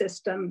school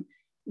system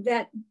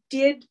that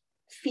did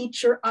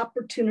feature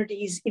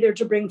opportunities either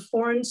to bring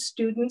foreign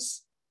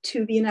students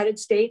to the United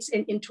States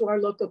and into our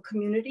local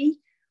community,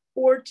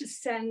 or to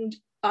send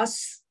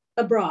us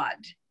abroad.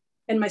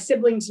 And my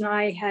siblings and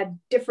I had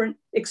different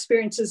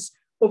experiences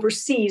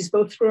overseas,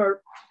 both through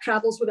our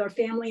travels with our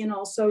family and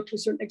also to a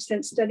certain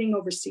extent studying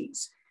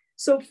overseas.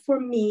 So for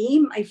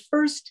me, my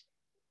first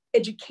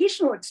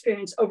educational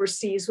experience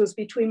overseas was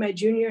between my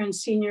junior and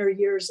senior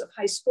years of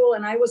high school.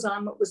 And I was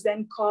on what was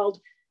then called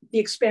the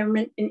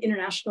Experiment in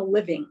International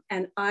Living.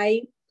 And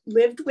I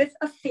lived with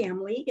a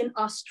family in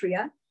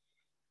Austria.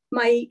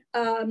 My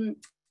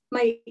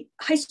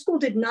high school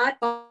did not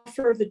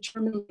offer the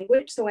German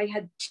language. So I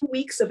had 2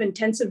 weeks of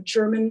intensive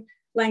German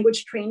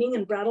language training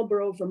in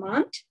Brattleboro,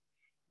 Vermont.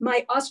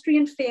 My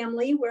Austrian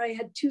family, where I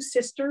had 2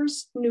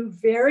 sisters, knew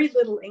very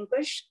little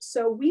English.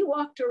 So we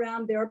walked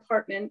around their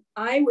apartment,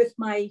 I with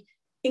my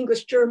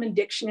English-German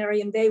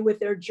dictionary and they with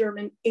their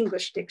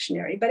German-English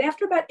dictionary. But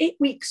after about 8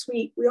 weeks,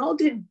 we all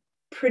did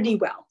pretty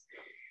well.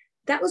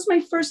 That was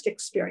my first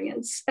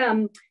experience.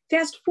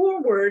 Fast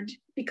forward,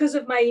 because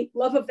of my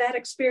love of that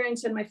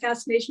experience and my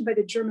fascination by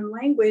the German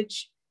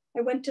language,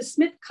 I went to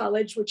Smith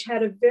College, which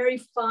had a very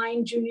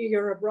fine junior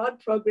year abroad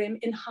program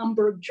in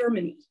Hamburg,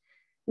 Germany.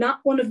 Not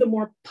one of the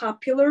more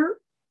popular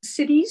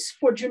cities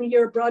for junior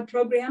year abroad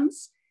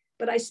programs,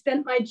 but I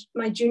spent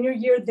my junior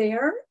year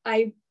there.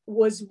 I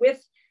was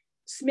with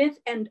Smith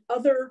and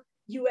other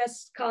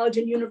US college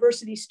and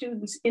university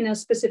students in a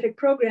specific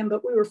program,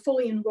 but we were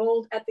fully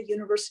enrolled at the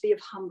University of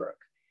Hamburg.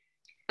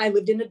 I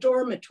lived in a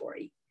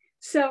dormitory.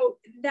 So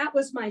that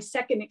was my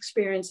second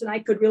experience, and I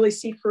could really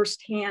see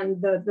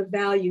firsthand the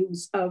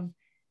values of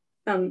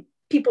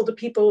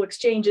people-to-people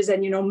exchanges.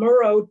 And,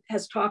 Murrow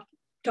has talked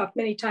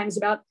many times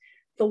about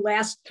the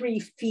last 3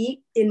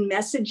 feet in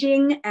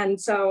messaging.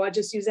 And so I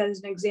just use that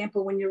as an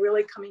example. When you're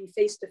really coming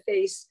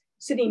face-to-face,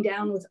 sitting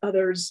down with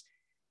others,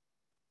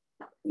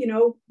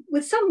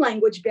 with some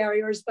language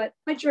barriers, but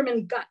my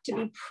German got to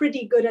be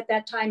pretty good at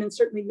that time. And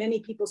certainly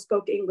many people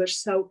spoke English.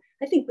 So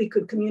I think we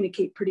could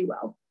communicate pretty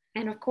well.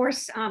 And of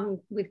course,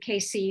 with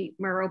Casey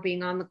Murrow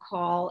being on the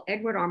call,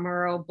 Edward R.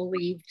 Murrow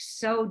believed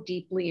so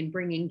deeply in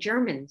bringing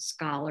German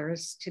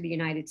scholars to the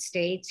United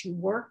States. He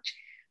worked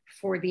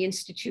for the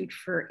Institute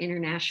for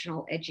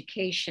International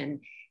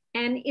Education.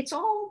 And it's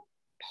all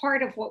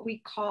part of what we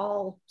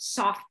call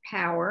soft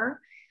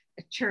power,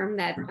 a term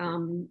that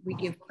we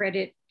give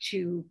credit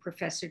to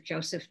Professor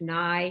Joseph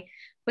Nye.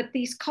 But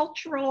these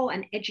cultural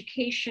and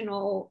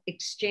educational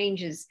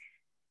exchanges,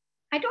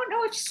 I don't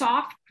know if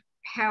soft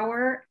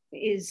power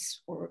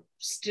is or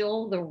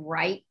still the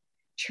right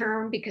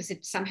term, because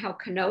it somehow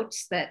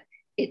connotes that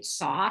it's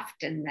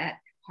soft and that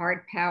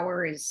hard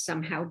power is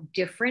somehow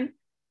different.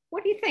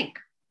 What do you think?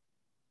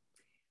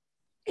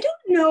 I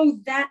don't know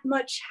that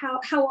much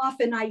how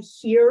often I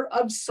hear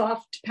of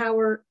soft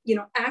power,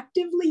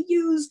 actively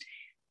used,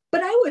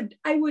 but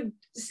I would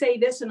say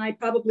this, and I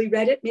probably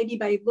read it maybe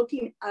by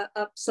looking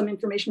up some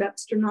information about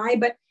Mr. Nye,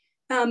 but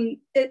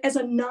as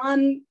a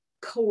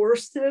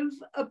non-coercive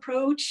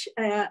approach,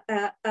 as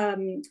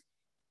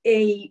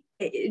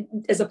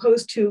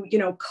opposed to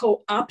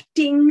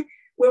co-opting,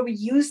 where we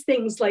use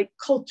things like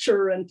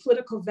culture and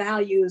political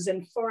values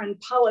and foreign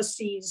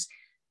policies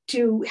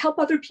to help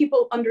other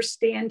people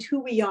understand who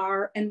we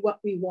are and what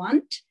we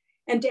want,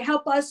 and to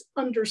help us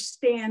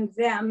understand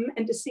them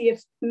and to see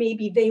if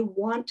maybe they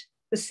want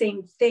the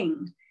same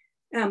thing.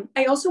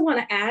 I also want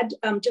to add,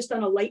 just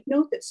on a light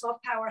note, that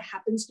soft power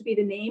happens to be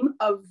the name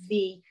of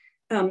the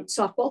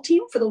softball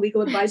team for the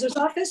legal advisor's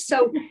office.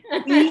 So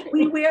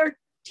we wear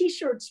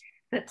t-shirts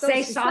that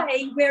say soft.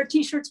 Wear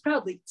t-shirts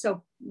proudly.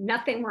 So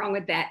nothing wrong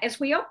with that. As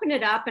we open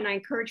it up, and I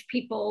encourage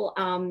people,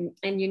 and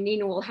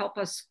Yanina will help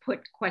us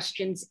put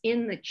questions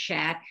in the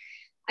chat,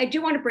 I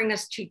do want to bring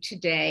us to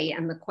today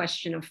and the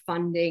question of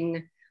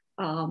funding.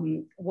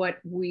 What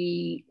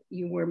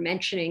you were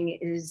mentioning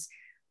is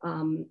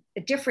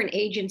a different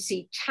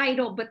agency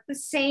title, but the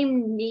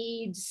same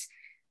needs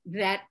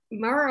that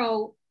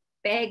Murrow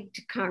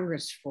begged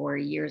Congress for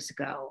years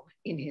ago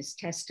in his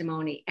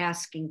testimony,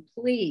 asking,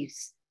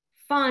 please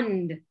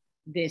fund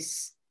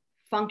this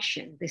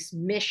function, this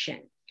mission.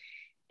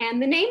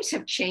 And the names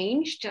have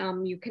changed.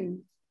 You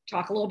can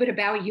talk a little bit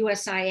about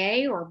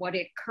USIA, or what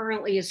it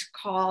currently is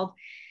called.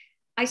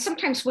 I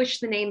sometimes wish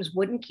the names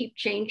wouldn't keep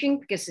changing,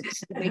 because it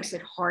makes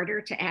it harder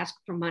to ask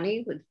for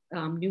money with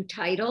new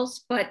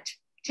titles, but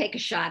take a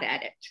shot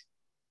at it.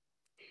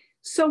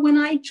 So when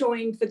I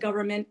joined the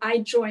government, I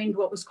joined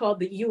what was called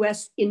the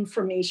U.S.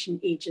 Information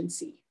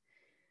Agency.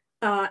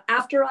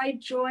 After I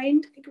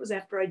joined, I think it was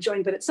after I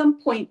joined, but at some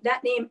point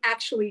that name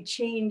actually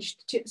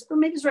changed to, or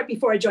maybe it was right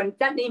before I joined,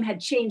 that name had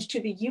changed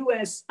to the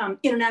U.S.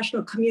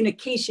 International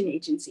Communication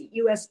Agency,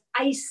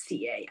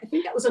 USICA. I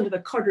think that was under the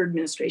Carter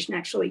administration,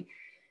 actually.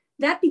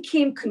 That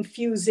became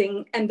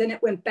confusing, and then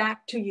it went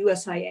back to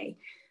USIA.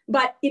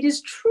 But it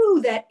is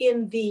true that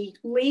in the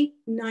late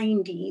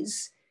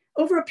 90s,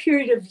 over a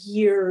period of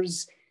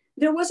years,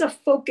 there was a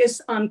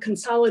focus on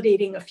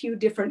consolidating a few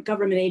different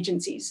government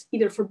agencies,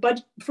 either for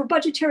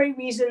budgetary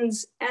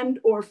reasons and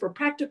or for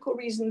practical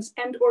reasons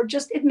and or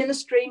just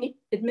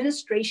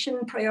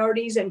administration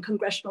priorities and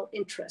congressional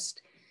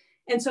interest.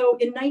 And so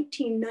in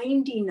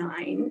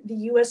 1999,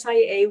 the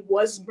USIA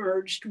was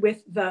merged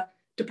with the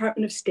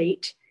Department of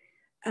State,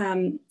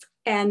 and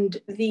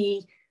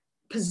the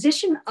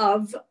position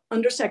of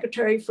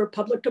Undersecretary for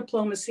Public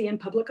Diplomacy and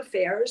Public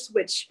Affairs,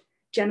 which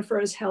Jennifer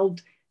has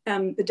held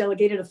the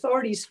delegated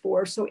authorities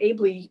for so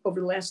ably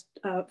over the last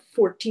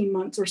 14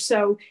 months or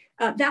so,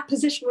 that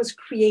position was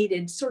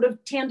created sort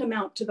of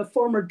tantamount to the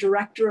former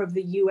director of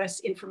the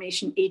US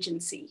Information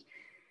Agency.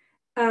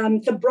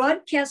 The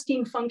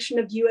broadcasting function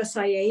of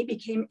USIA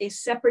became a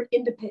separate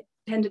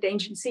independent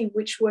agency,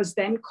 which was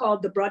then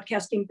called the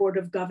Broadcasting Board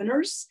of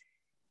Governors,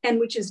 and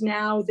which is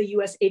now the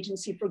US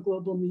Agency for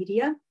Global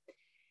Media.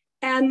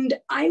 And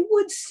I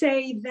would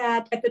say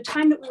that at the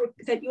time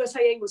that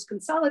USIA was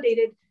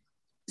consolidated,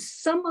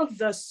 some of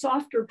the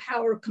softer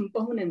power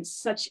components,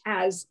 such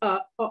as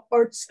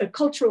arts,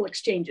 cultural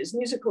exchanges,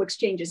 musical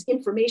exchanges,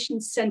 information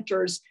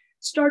centers,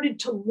 started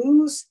to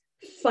lose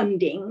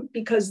funding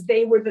because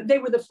they were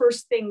the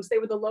first things, they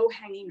were the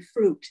low-hanging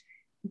fruit.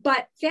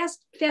 But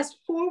fast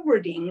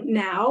forwarding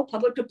now,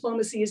 public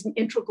diplomacy is an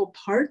integral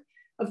part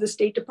of the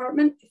State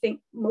Department. I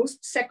think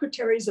most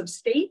secretaries of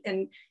state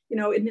and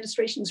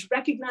administrations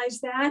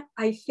recognize that.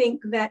 I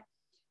think that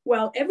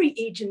while every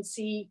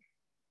agency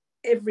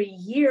every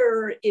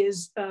year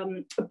is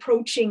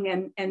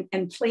approaching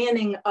and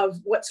planning of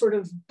what sort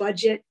of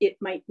budget it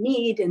might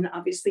need, and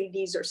obviously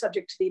these are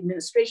subject to the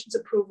administration's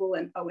approval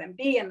and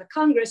OMB and the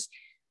Congress,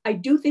 I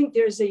do think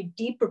there's a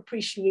deep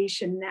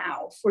appreciation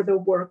now for the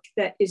work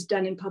that is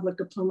done in public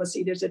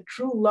diplomacy. There's a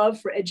true love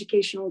for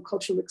educational and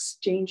cultural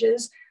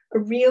exchanges, a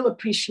real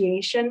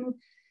appreciation.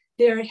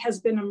 There has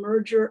been a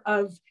merger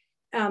of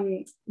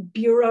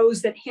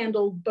bureaus that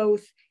handle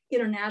both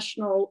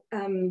international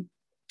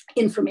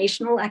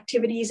informational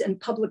activities and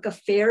public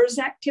affairs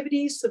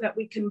activities so that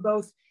we can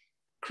both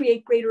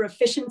create greater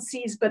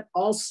efficiencies, but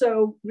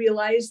also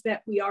realize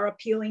that we are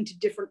appealing to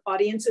different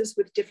audiences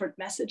with different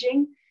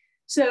messaging.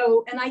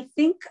 So, and I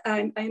think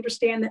I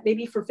understand that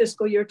maybe for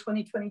fiscal year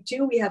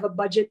 2022, we have a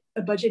budget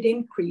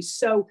increase.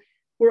 So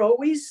we're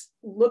always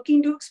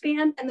looking to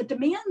expand, and the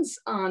demands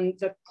on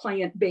the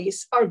client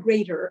base are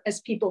greater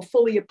as people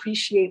fully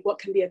appreciate what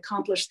can be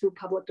accomplished through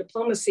public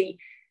diplomacy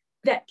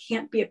that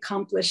can't be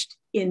accomplished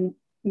in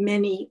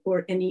many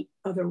or any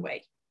other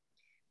way.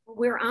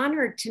 We're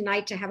honored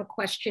tonight to have a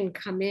question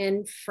come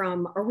in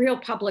from a real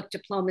public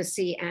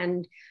diplomacy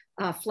and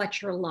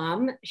Fletcher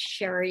alum,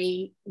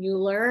 Sherry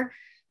Mueller,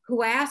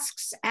 who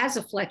asks, as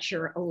a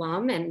Fletcher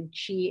alum, and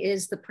she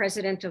is the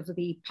president of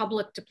the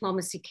Public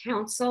Diplomacy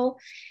Council,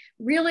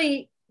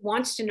 really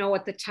wants to know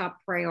what the top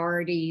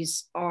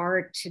priorities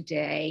are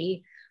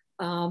today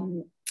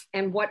and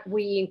what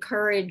we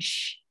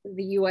encourage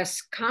the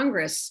US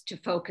Congress to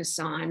focus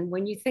on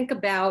when you think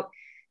about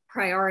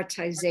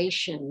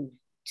prioritization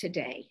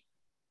today.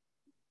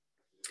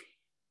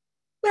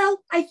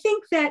 Well, I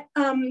think that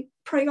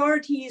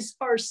priorities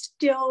are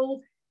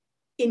still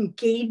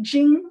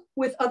engaging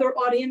with other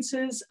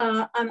audiences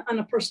on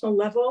a personal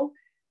level.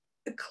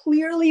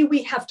 Clearly,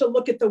 we have to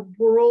look at the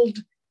world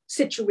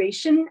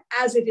situation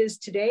as it is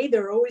today.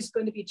 There are always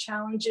going to be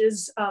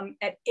challenges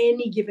at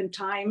any given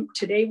time.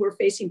 Today, we're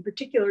facing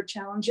particular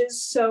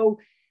challenges. So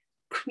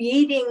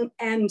creating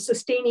and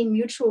sustaining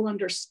mutual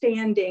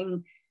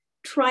understanding,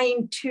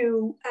 trying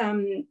to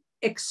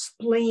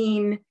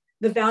explain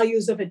the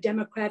values of a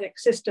democratic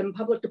system,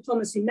 public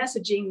diplomacy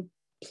messaging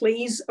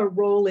plays a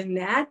role in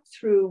that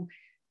through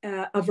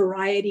a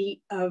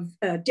variety of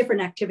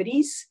different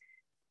activities.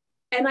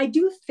 And I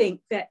do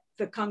think that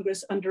the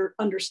Congress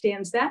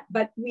understands that,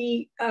 but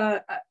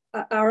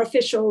our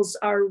officials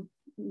are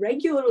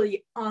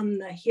regularly on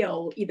the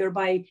Hill, either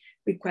by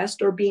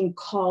request or being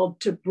called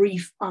to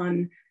brief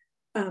on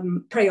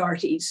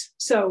priorities.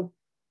 So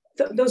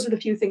those are the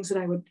few things that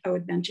I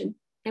would mention.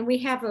 And we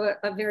have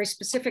a very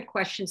specific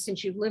question,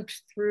 since you lived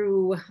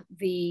through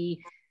the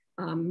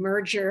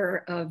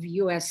merger of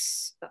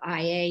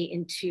USIA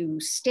into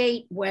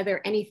state, whether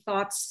any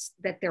thoughts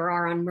that there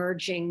are on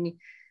merging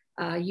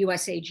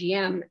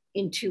USAGM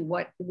into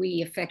what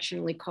we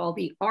affectionately call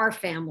the R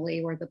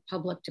family, or the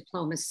public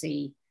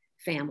diplomacy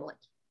family.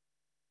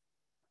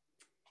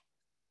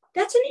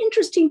 That's an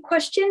interesting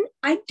question.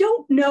 I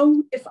don't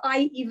know if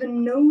I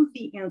even know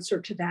the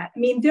answer to that. I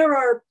mean, there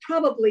are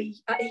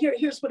probably,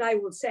 here's what I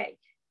will say.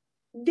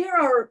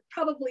 There's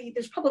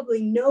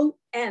probably no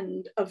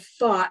end of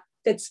thought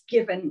that's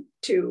given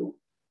to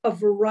a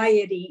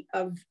variety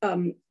of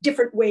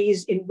different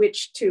ways in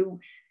which to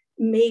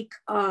make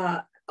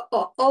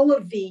all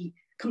of the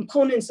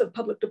components of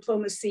public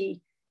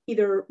diplomacy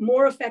either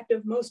more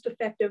effective, most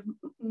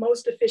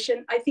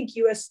efficient. I think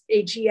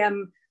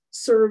USAGM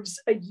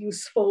serves a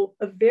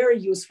very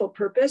useful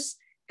purpose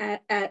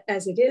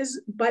as it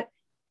is, but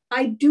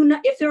I do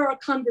not, if there are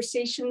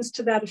conversations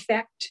to that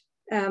effect,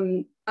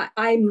 I'm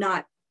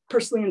not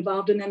personally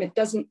involved in them. It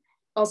doesn't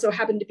also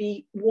happen to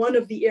be one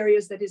of the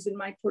areas that is in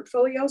my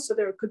portfolio, so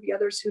there could be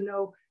others who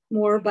know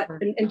more, but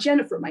and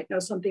Jennifer might know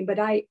something, but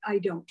I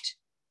don't.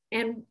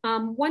 And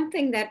one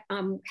thing that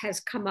has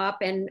come up,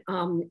 and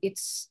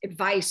it's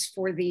advice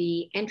for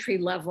the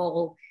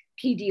entry-level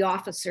PD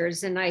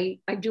officers, and I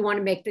do want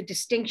to make the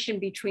distinction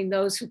between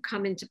those who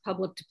come into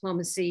public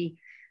diplomacy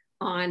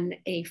on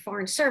a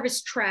foreign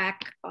service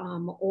track,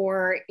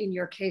 or in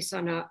your case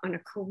on a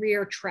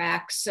career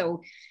track.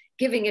 So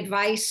giving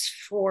advice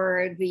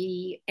for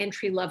the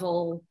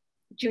entry-level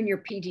junior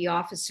PD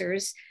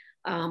officers,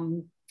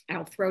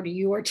 I'll throw to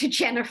you or to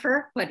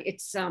Jennifer, but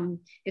it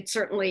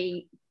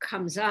certainly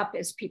comes up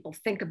as people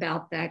think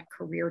about that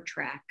career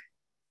track.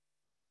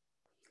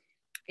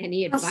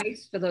 Any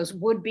advice for those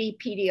would-be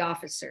PD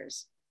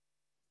officers?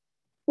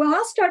 Well,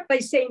 I'll start by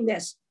saying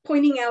this,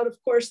 pointing out, of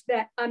course,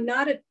 that I'm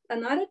not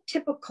a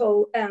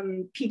typical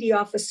PD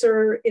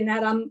officer in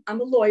that I'm a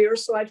lawyer,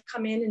 so I've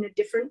come in a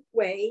different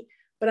way.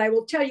 But I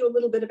will tell you a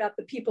little bit about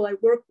the people I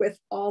work with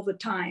all the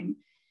time.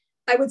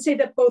 I would say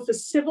that both the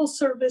civil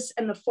service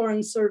and the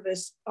foreign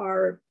service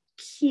are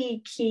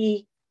key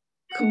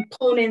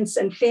components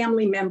and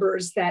family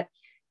members that,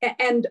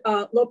 and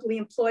locally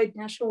employed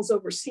nationals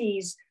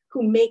overseas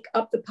who make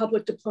up the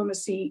public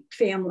diplomacy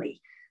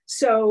family.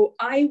 So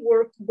I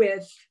work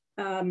with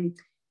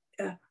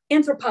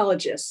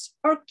anthropologists,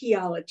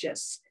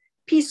 archaeologists,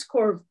 Peace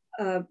Corps,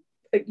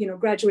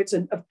 graduates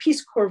of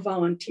Peace Corps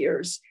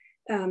volunteers,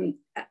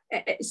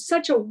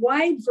 such a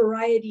wide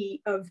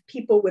variety of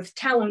people with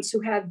talents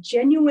who have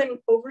genuine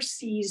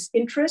overseas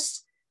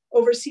interests,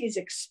 overseas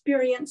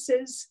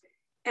experiences.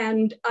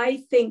 And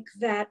I think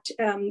that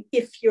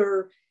if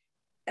you're,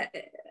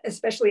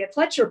 especially at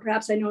Fletcher,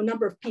 perhaps I know a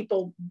number of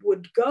people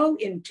would go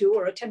into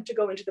or attempt to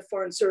go into the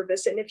Foreign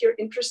Service. And if you're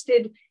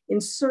interested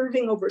in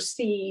serving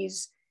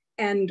overseas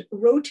and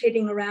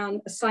rotating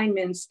around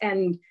assignments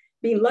and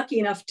being lucky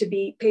enough to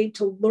be paid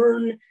to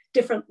learn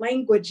different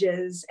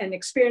languages and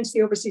experience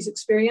the overseas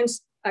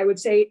experience, I would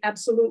say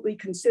absolutely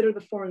consider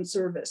the Foreign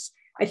Service.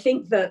 I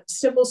think the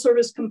civil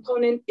service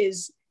component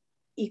is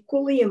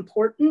equally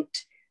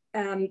important.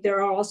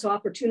 There are also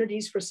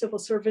opportunities for civil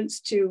servants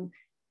to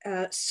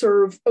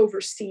serve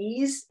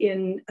overseas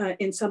in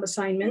some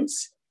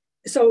assignments.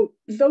 So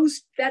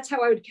that's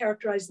how I would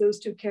characterize those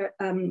two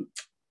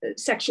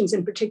sections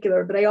in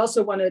particular. But I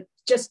also want to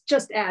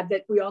just add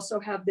that we also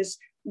have this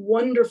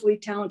wonderfully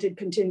talented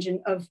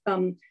contingent of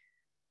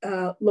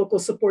local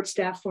support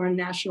staff, foreign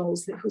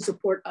nationals who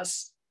support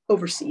us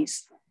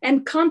overseas,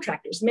 and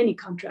contractors, many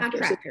contractors.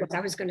 Contractors, well.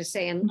 I was going to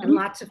say, and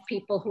lots of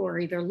people who are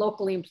either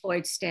locally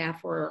employed staff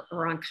or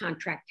on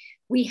contract.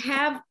 We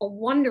have a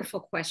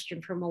wonderful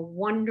question from a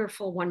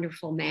wonderful,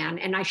 wonderful man.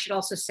 And I should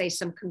also say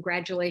some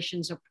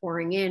congratulations are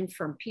pouring in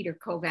from Peter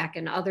Kovac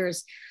and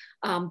others.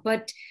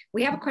 But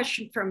we have a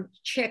question from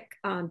Chick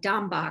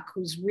Dombach,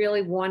 who's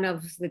really one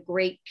of the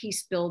great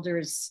peace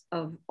builders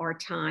of our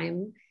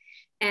time.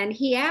 And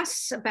he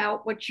asks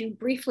about what you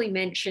briefly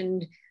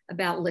mentioned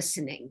about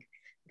listening,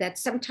 that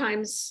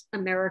sometimes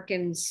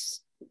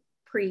Americans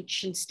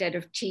preach instead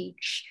of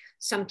teach.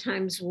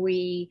 Sometimes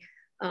we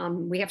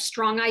have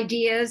strong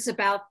ideas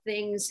about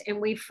things and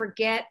we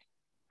forget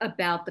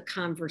about the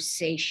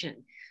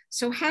conversation.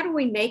 So how do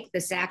we make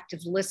this act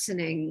of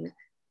listening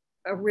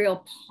a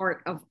real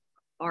part of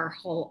our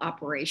whole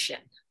operation?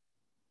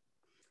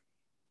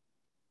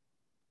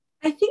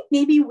 I think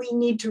maybe we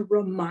need to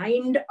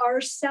remind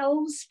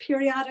ourselves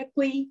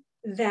periodically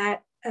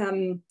that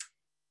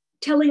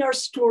telling our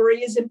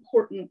story is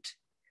important,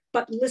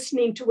 but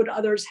listening to what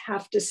others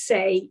have to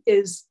say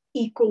is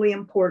equally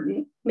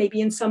important,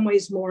 maybe in some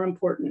ways more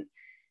important.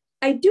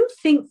 I do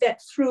think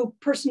that through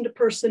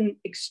person-to-person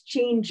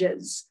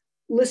exchanges,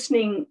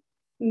 listening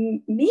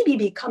maybe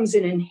becomes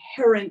an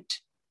inherent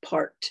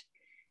part.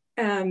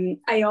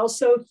 I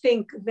also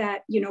think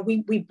that,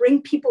 we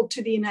bring people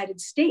to the United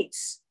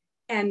States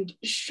and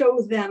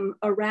show them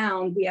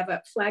around. We have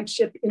a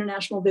flagship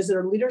international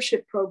visitor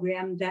leadership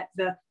program that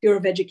the Bureau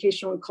of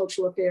Educational and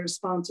Cultural Affairs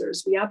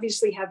sponsors. We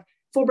obviously have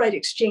Fulbright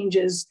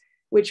exchanges,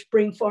 which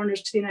bring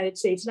foreigners to the United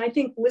States. And I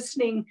think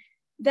listening,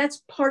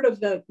 that's part of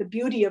the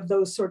beauty of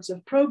those sorts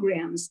of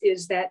programs,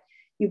 is that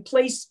you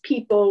place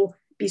people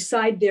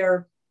beside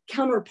their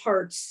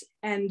counterparts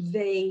and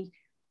they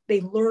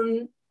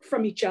learn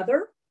from each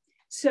other.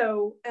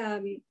 So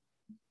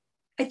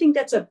I think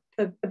that's a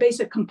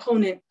basic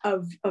component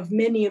of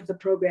many of the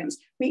programs.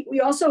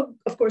 We also,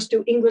 of course,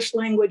 do English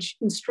language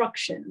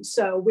instruction.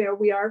 So where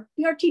we are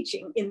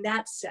teaching in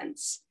that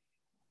sense.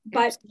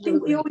 But I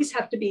think we always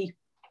have to be,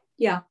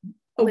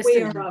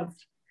 aware of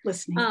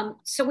listening.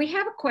 So we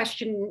have a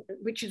question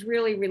which is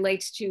really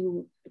relates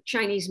to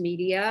Chinese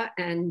media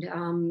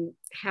and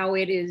how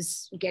it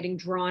is getting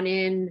drawn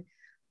in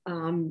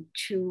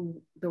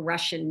to the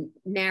Russian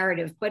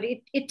narrative, but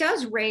it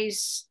does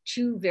raise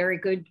two very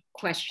good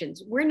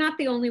questions. We're not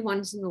the only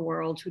ones in the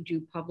world who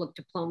do public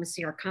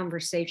diplomacy. Our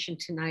conversation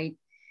tonight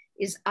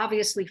is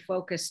obviously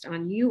focused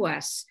on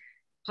US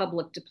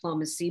public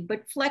diplomacy,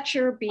 but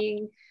Fletcher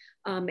being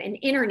an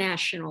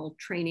international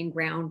training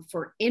ground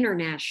for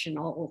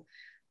international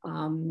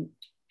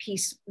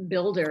peace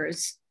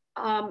builders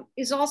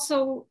is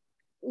also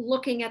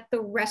looking at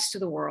the rest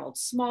of the world,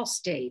 small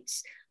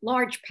states,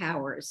 large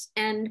powers.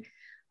 And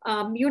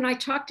you and I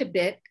talked a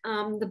bit,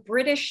 the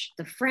British,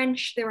 the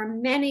French, there are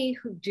many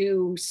who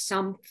do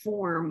some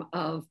form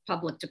of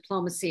public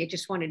diplomacy. I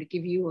just wanted to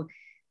give you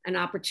an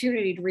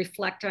opportunity to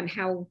reflect on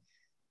how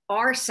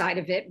our side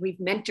of it, we've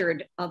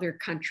mentored other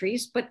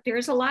countries, but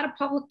there's a lot of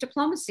public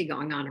diplomacy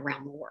going on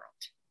around the world.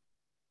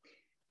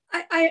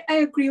 I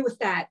agree with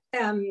that.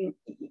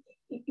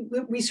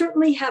 We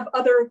certainly have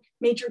other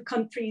major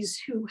countries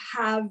who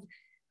have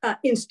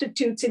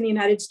institutes in the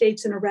United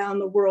States and around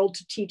the world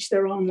to teach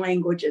their own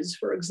languages,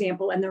 for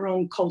example, and their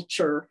own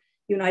culture.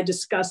 You and I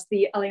discussed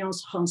the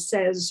Alliance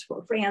Française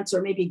for France,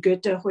 or maybe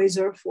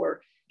Goethe-Häuser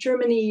for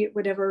Germany,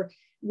 whatever.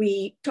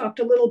 We talked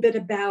a little bit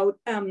about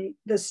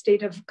the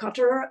state of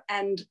Qatar,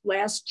 and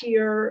last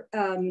year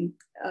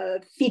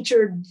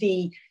featured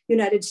the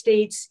United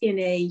States in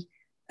a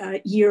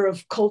year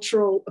of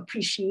cultural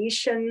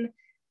appreciation.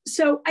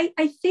 So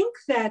I think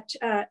that,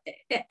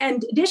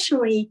 and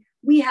additionally,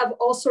 we have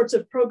all sorts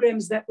of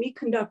programs that we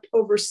conduct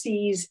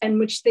overseas and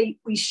which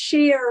we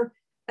share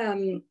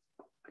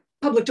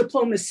public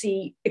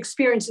diplomacy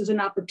experiences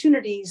and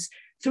opportunities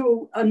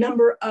through a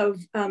number of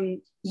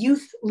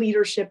youth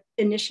leadership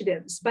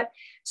initiatives. But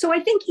so I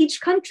think each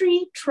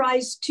country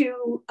tries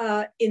to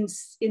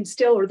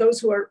instill, or those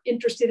who are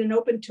interested and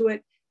open to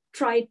it,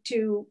 try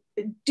to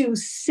do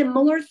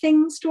similar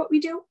things to what we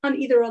do on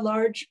either a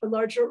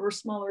larger or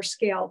smaller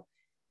scale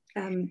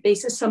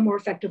basis, some more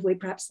effectively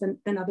perhaps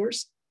than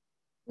others.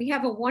 We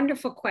have a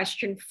wonderful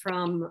question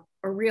from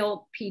a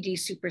real PD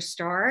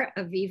superstar,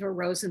 Aviva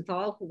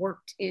Rosenthal, who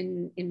worked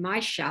in my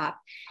shop.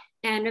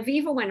 And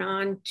Aviva went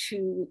on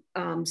to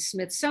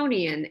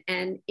Smithsonian,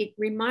 and it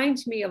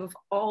reminds me of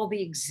all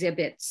the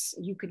exhibits.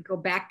 You could go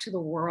back to the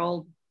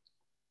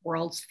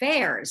World's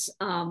Fairs,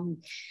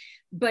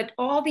 but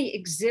all the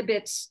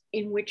exhibits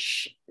in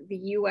which the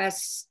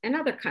US and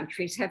other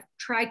countries have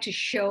tried to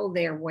show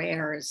their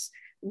wares,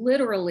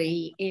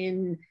 literally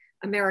in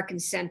American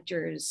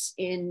centers,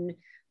 in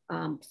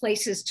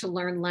places to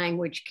learn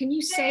language. Can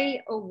you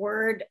say a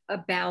word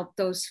about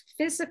those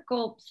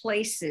physical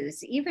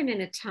places, even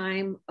in a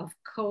time of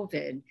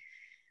COVID,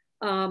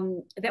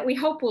 that we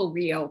hope will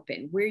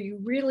reopen, where you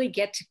really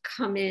get to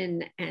come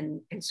in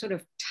and sort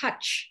of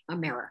touch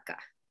America?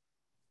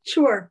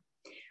 Sure.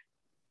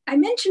 I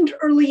mentioned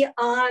early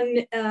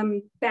on,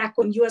 back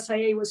when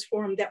USIA was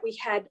formed, that we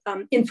had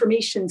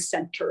information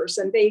centers,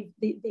 and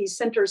these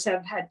centers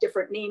have had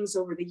different names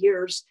over the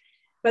years,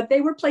 but they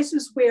were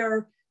places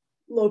where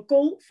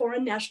local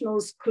foreign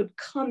nationals could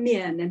come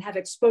in and have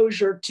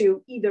exposure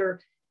to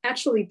either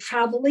actually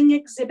traveling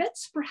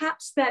exhibits,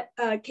 perhaps that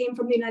came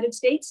from the United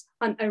States.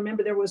 I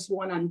remember there was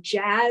one on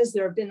jazz.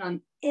 There have been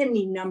on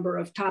any number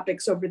of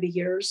topics over the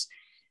years.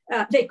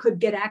 They could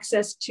get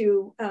access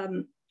to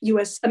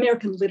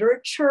American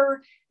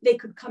literature. They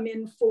could come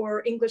in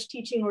for English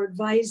teaching or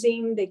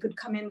advising. They could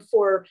come in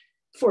for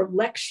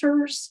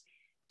lectures.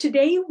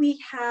 Today we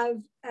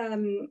have,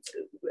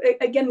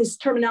 again, this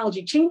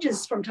terminology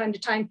changes from time to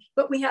time,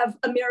 but we have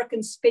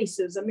American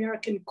spaces,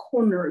 American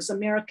corners,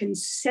 American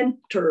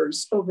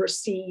centers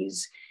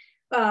overseas.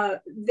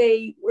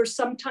 They were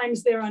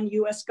sometimes they're on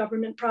US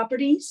government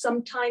property,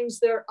 sometimes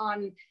they're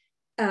on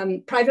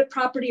private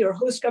property or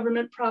host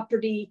government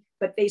property,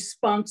 but they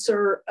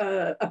sponsor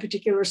a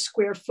particular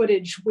square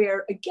footage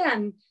where,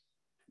 again,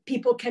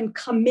 people can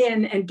come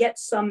in and get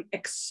some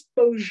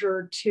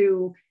exposure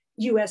to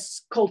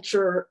US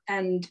culture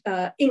and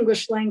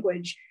English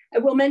language. I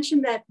will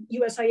mention that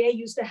USIA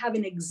used to have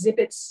an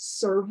exhibits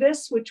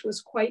service, which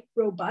was quite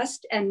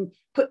robust and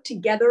put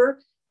together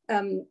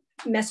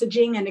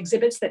messaging and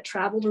exhibits that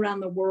traveled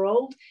around the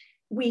world.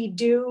 We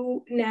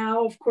do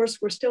now, of course,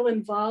 we're still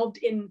involved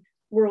in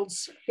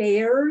World's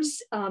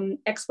Fairs,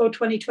 Expo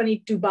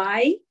 2020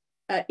 Dubai.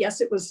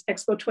 Yes, it was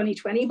Expo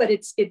 2020, but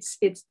it's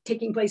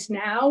taking place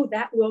now.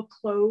 That will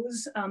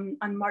close on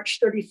March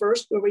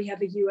 31st, where we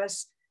have a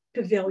US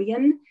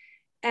pavilion.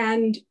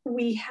 And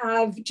we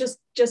have, just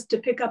to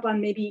pick up on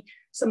maybe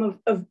some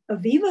of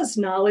Aviva's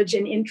knowledge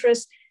and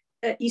interest,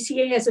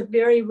 ECA has a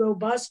very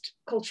robust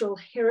cultural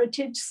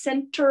heritage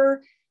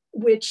center,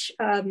 which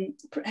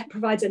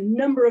provides a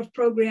number of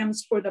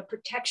programs for the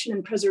protection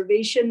and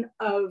preservation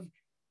of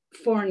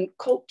foreign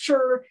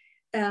culture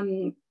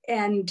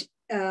and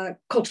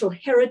cultural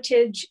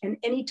heritage. And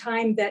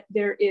anytime that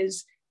there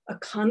is a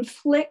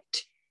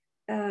conflict,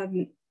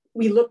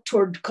 we look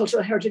toward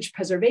cultural heritage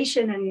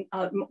preservation.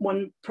 And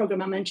one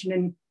program I mentioned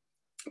in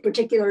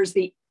particular is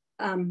the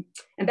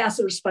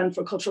Ambassador's Fund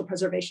for Cultural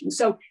Preservation.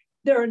 So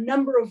there are a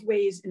number of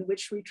ways in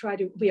which we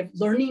have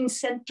learning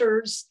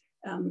centers,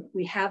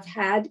 we have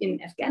had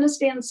in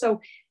Afghanistan.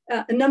 So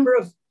a number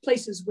of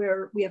places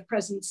where we have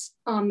presence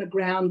on the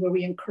ground where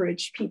we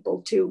encourage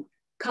people to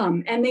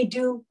come. And they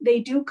do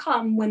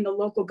come when the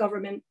local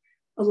government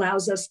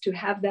allows us to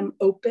have them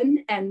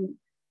open and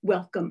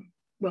welcome.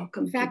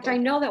 In fact, people. I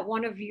know that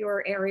one of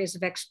your areas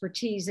of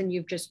expertise, and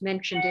you've just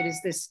mentioned it,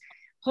 is this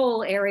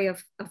whole area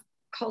of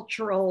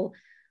cultural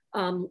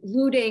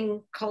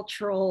looting,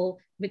 cultural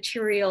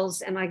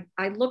materials. And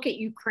I look at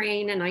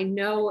Ukraine and I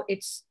know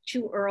it's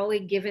too early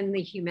given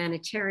the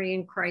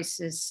humanitarian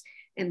crisis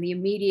and the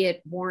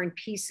immediate war and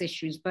peace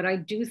issues, but I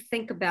do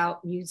think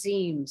about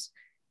museums,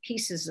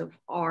 pieces of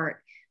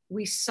art.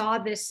 We saw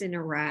this in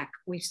Iraq,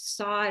 we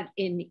saw it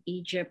in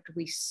Egypt,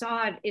 we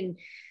saw it in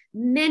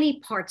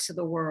many parts of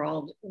the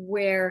world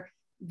where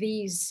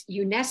these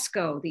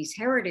UNESCO, these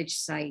heritage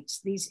sites,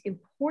 these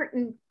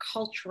important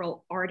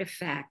cultural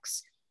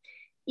artifacts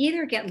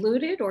either get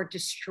looted or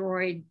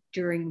destroyed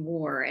during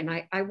war. And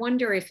I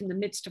wonder if in the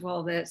midst of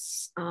all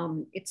this,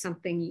 it's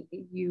something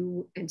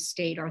you and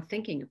state are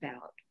thinking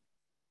about.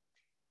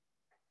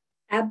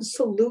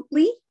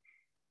 Absolutely.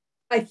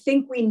 I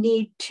think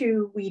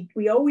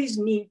we always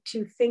need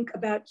to think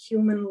about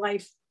human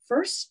life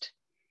first,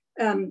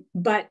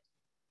 but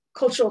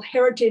cultural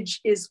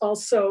heritage is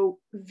also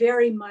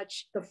very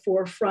much the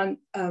forefront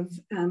of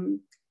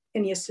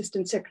any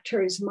assistant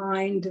secretary's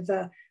mind.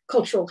 The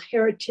Cultural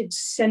Heritage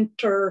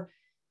Center,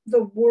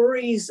 the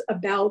worries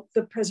about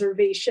the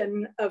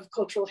preservation of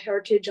cultural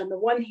heritage. On the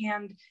one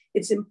hand,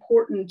 it's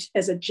important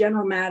as a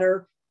general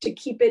matter to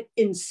keep it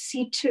in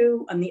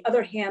situ. On the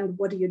other hand,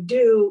 what do you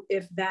do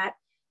if that,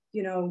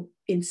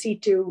 in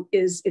situ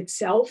is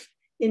itself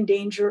in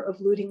danger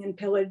of looting and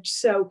pillage?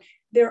 So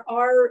there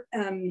are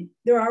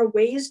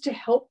ways to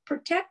help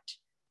protect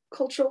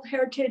cultural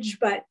heritage,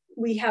 but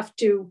we have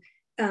to,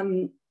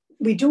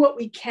 we do what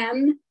we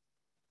can,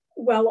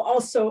 while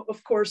also,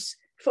 of course,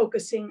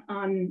 focusing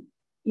on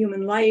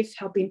human life,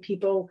 helping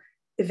people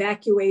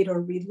evacuate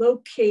or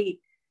relocate.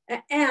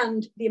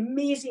 And the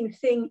amazing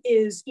thing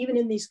is, even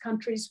in these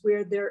countries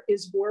where there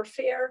is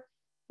warfare,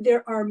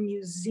 there are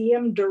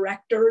museum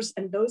directors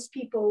and those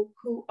people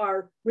who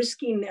are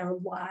risking their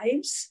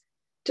lives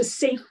to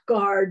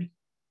safeguard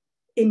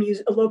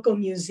a local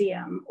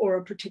museum or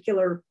a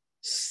particular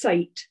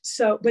site.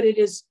 So, but it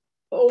is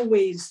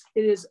always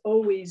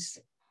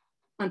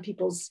on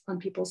people's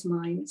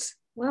minds.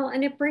 Well,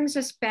 and it brings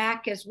us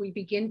back as we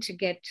begin to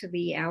get to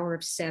the hour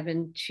of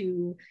 7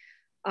 to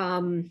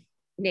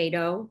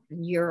NATO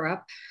and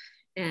Europe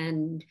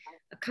and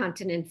a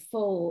continent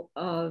full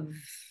of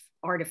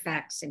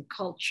artifacts and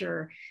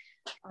culture,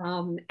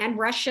 and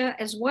Russia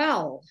as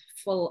well,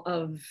 full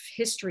of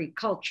history,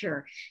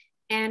 culture.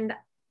 And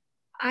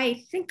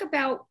I think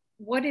about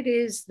what it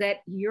is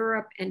that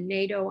Europe and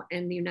NATO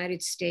and the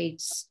United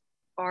States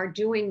are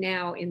doing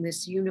now in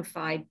this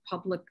unified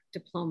public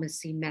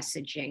diplomacy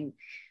messaging,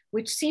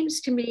 which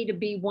seems to me to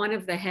be one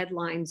of the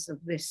headlines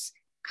of this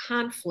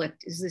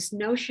conflict, is this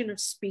notion of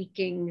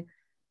speaking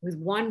with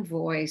one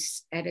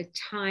voice at a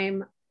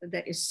time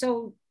that is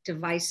so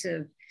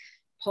divisive,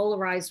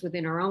 polarized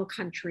within our own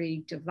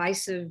country,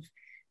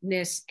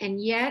 divisiveness.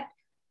 And yet,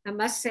 I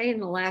must say, in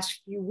the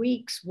last few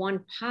weeks,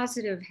 one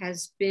positive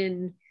has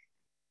been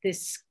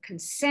this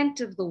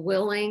consent of the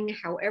willing,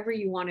 however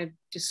you want to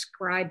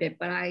describe it.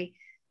 But I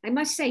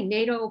must say,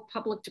 NATO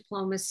public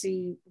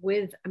diplomacy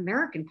with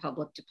American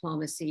public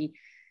diplomacy,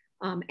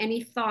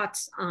 any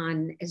thoughts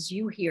on, as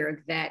you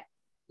hear, that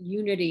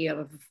unity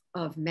of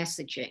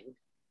messaging?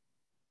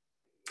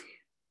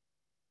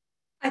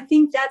 I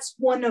think that's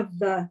one of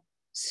the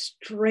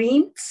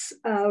strengths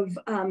of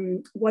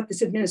what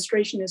this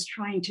administration is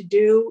trying to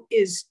do,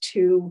 is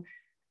to,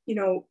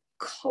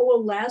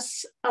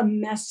 coalesce a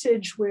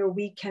message where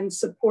we can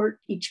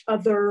support each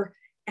other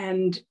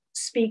and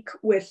speak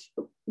with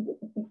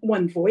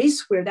one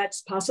voice where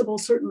that's possible,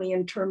 certainly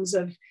in terms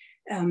of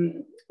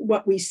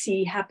what we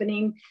see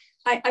happening.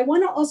 I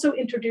want to also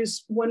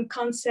introduce one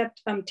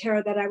concept,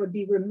 Tara, that I would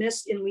be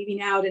remiss in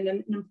leaving out, and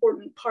an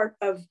important part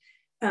of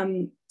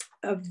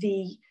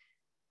the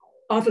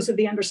Office of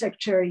the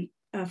Undersecretary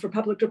for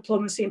Public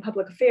Diplomacy and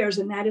Public Affairs,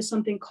 and that is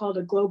something called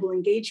a Global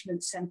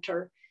Engagement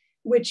Center,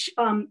 which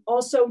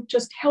also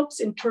just helps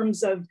in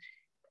terms of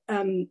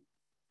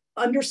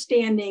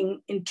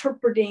understanding,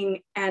 interpreting,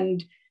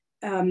 and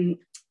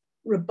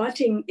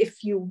rebutting,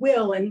 if you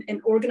will,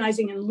 and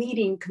organizing and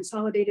leading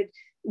consolidated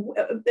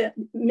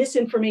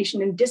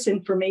misinformation and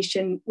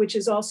disinformation, which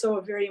is also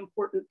a very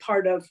important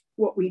part of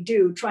what we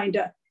do, trying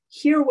to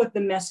hear what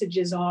the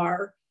messages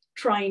are,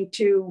 trying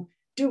to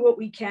do what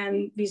we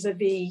can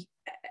vis-a-vis,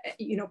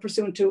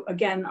 pursuant to,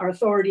 again, our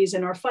authorities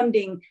and our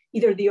funding,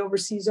 either the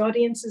overseas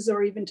audiences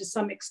or even to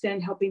some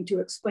extent helping to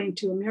explain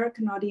to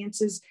American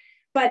audiences.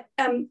 But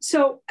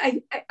so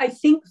I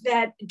think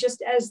that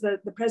just as the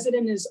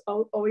president is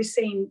always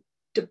saying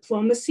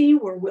diplomacy,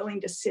 we're willing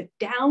to sit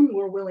down,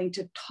 we're willing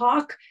to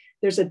talk.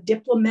 There's a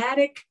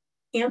diplomatic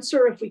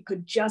answer if we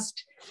could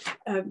just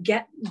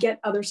get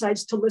other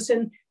sides to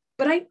listen.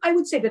 But I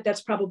would say that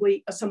that's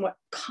probably a somewhat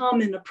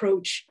common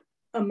approach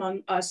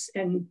among us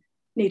and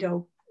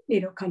NATO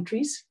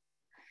countries.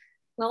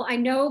 Well, I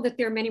know that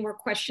there are many more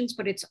questions,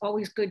 but it's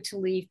always good to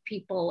leave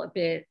people a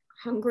bit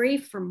hungry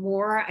for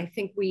more. I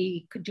think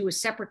we could do a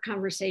separate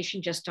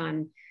conversation just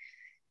on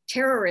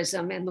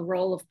terrorism and the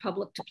role of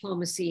public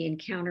diplomacy in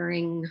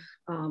countering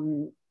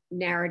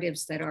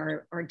narratives that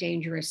are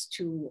dangerous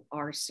to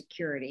our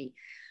security.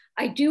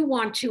 I do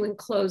want to, in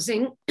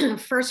closing,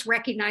 first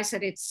recognize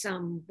that it's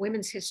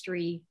Women's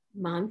History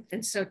Month.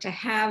 And so to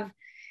have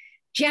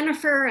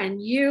Jennifer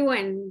and you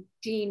and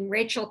Dean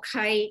Rachel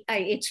Kite,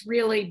 it's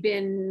really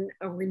been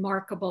a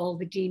remarkable.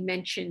 The Dean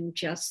mentioned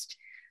just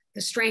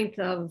the strength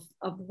of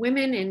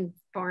women in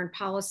foreign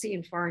policy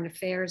and foreign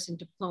affairs and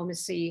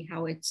diplomacy,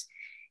 how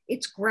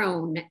it's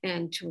grown,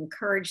 and to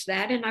encourage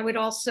that. And I would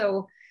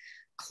also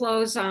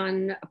close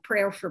on a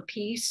prayer for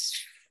peace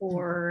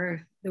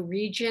for the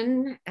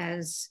region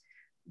as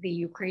the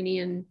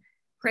Ukrainian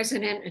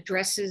president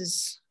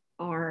addresses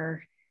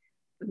our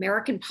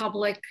American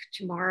public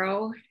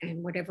tomorrow,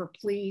 and whatever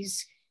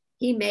pleas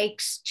he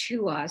makes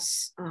to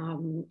us.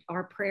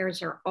 Our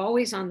prayers are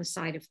always on the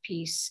side of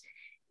peace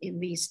in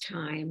these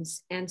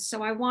times. And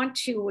so I want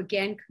to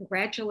again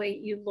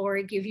congratulate you,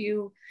 Lori, give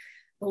you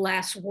the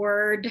last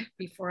word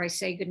before I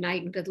say good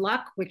night and good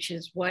luck, which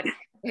is what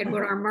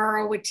Edward R.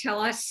 Murrow would tell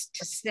us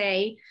to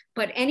say.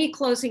 But any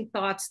closing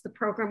thoughts? The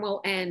program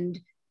will end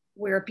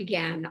where it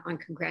began, on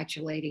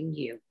congratulating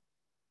you.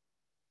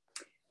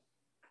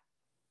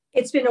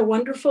 It's been a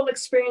wonderful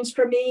experience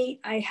for me.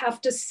 I have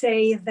to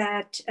say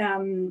that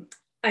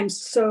I'm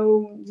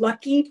so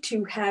lucky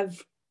to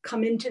have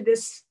come into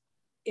this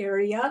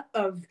area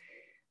of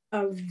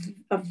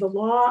the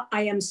law.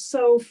 I am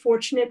so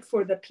fortunate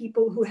for the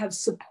people who have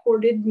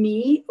supported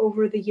me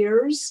over the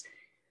years.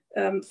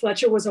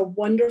 Fletcher was a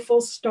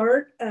wonderful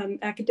start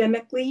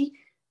academically,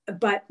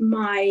 but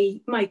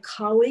my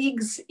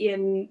colleagues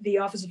in the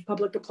Office of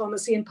Public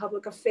Diplomacy and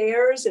Public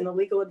Affairs, in the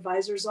Legal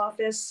Advisor's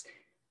Office,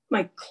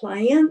 my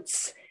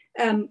clients.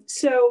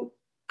 So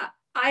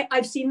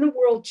I've seen the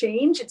world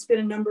change. It's been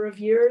a number of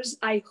years.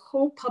 I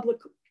hope public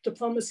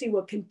diplomacy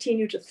will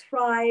continue to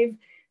thrive.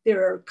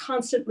 There are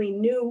constantly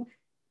new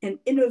and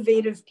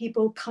innovative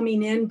people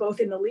coming in, both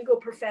in the legal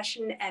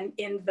profession and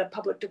in the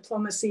public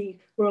diplomacy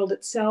world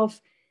itself.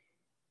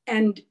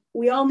 And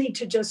we all need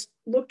to just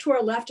look to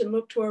our left and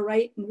look to our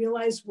right and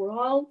realize we're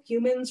all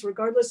humans,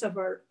 regardless of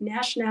our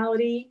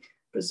nationality.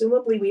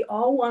 Presumably, we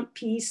all want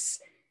peace,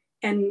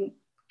 and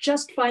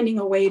just finding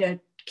a way to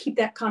keep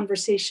that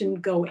conversation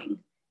going.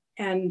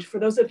 And for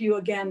those of you,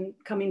 again,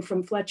 coming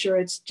from Fletcher,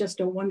 it's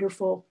just a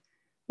wonderful,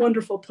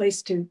 wonderful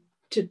place to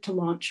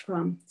launch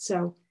from.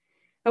 So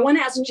I want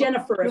to ask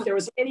Jennifer if there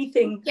was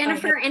anything.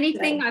 Jennifer,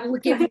 anything? I will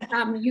give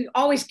you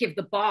always give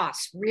the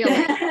boss, really.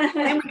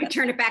 Then we could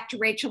turn it back to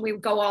Rachel. We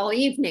would go all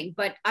evening,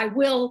 but I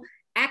will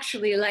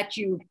actually let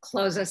you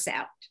close us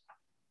out.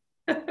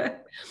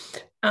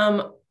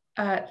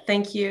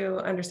 Thank you,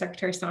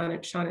 Undersecretary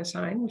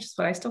Schonenstein, which is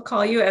what I still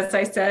call you, as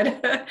I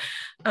said.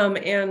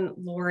 And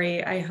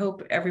Lori, I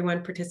hope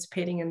everyone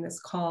participating in this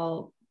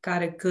call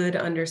got a good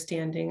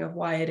understanding of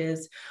why it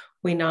is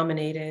we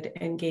nominated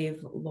and gave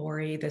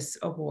Lori this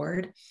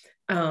award.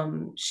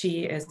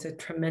 She is a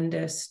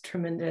tremendous,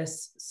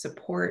 tremendous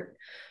support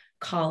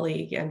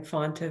colleague and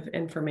font of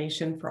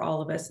information for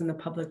all of us in the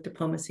public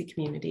diplomacy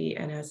community.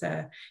 And as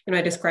a,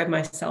 I describe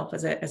myself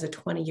as a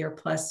 20-year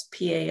plus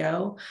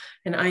PAO,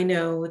 and I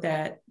know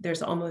that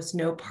there's almost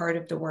no part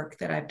of the work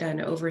that I've done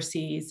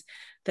overseas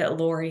that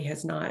Lori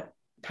has not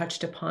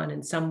touched upon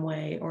in some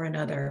way or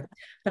another.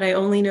 But I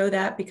only know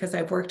that because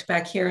I've worked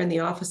back here in the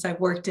office I've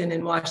worked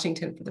in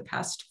Washington for the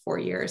past 4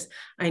 years.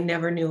 I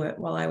never knew it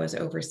while I was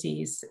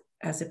overseas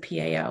as a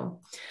PAO.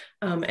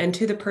 And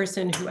to the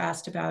person who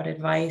asked about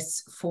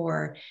advice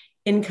for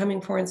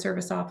incoming Foreign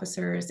Service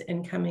officers,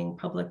 incoming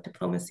public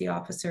diplomacy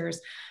officers,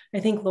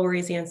 I think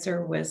Lori's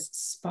answer was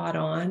spot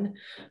on.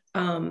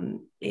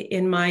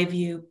 In my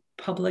view,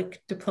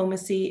 public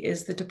diplomacy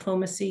is the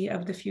diplomacy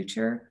of the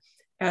future,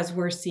 as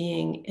we're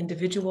seeing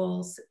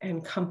individuals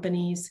and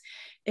companies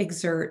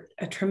exert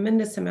a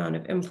tremendous amount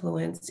of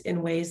influence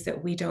in ways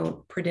that we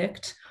don't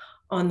predict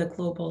on the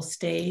global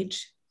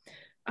stage.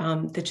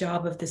 The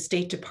job of the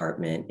State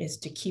Department is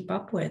to keep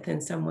up with, in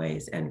some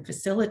ways, and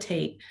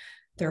facilitate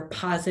their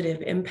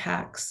positive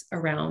impacts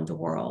around the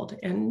world,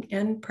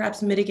 and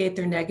perhaps mitigate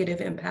their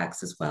negative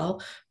impacts as well,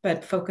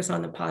 but focus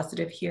on the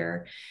positive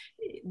here.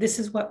 This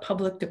is what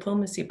public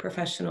diplomacy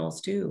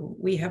professionals do.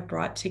 We have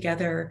brought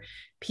together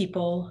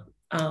people,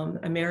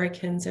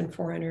 Americans and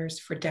foreigners,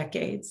 for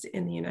decades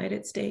in the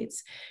United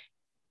States,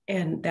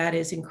 and that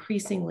is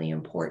increasingly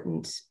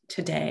important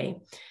today.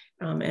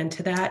 And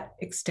to that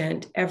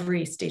extent,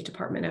 every State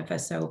Department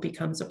FSO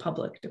becomes a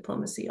public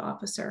diplomacy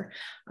officer.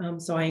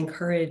 So I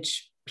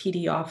encourage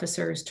PD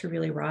officers to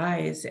really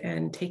rise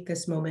and take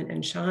this moment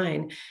and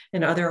shine,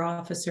 and other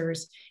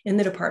officers in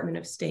the Department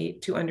of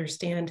State to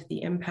understand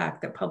the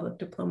impact that public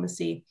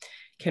diplomacy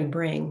can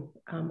bring.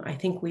 I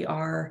think we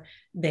are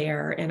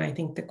there, and I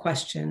think the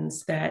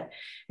questions that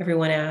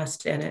everyone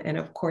asked, and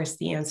of course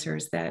the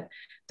answers that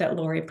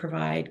Lori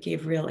provided,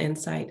 gave real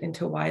insight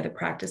into why the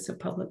practice of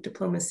public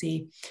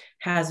diplomacy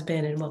has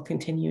been and will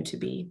continue to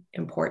be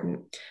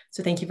important.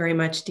 So thank you very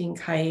much, Dean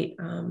Kite,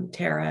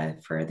 Tara,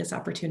 for this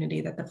opportunity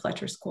that the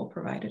Fletcher School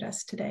provided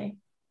us today.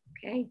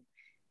 Okay,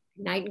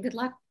 good night and good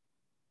luck.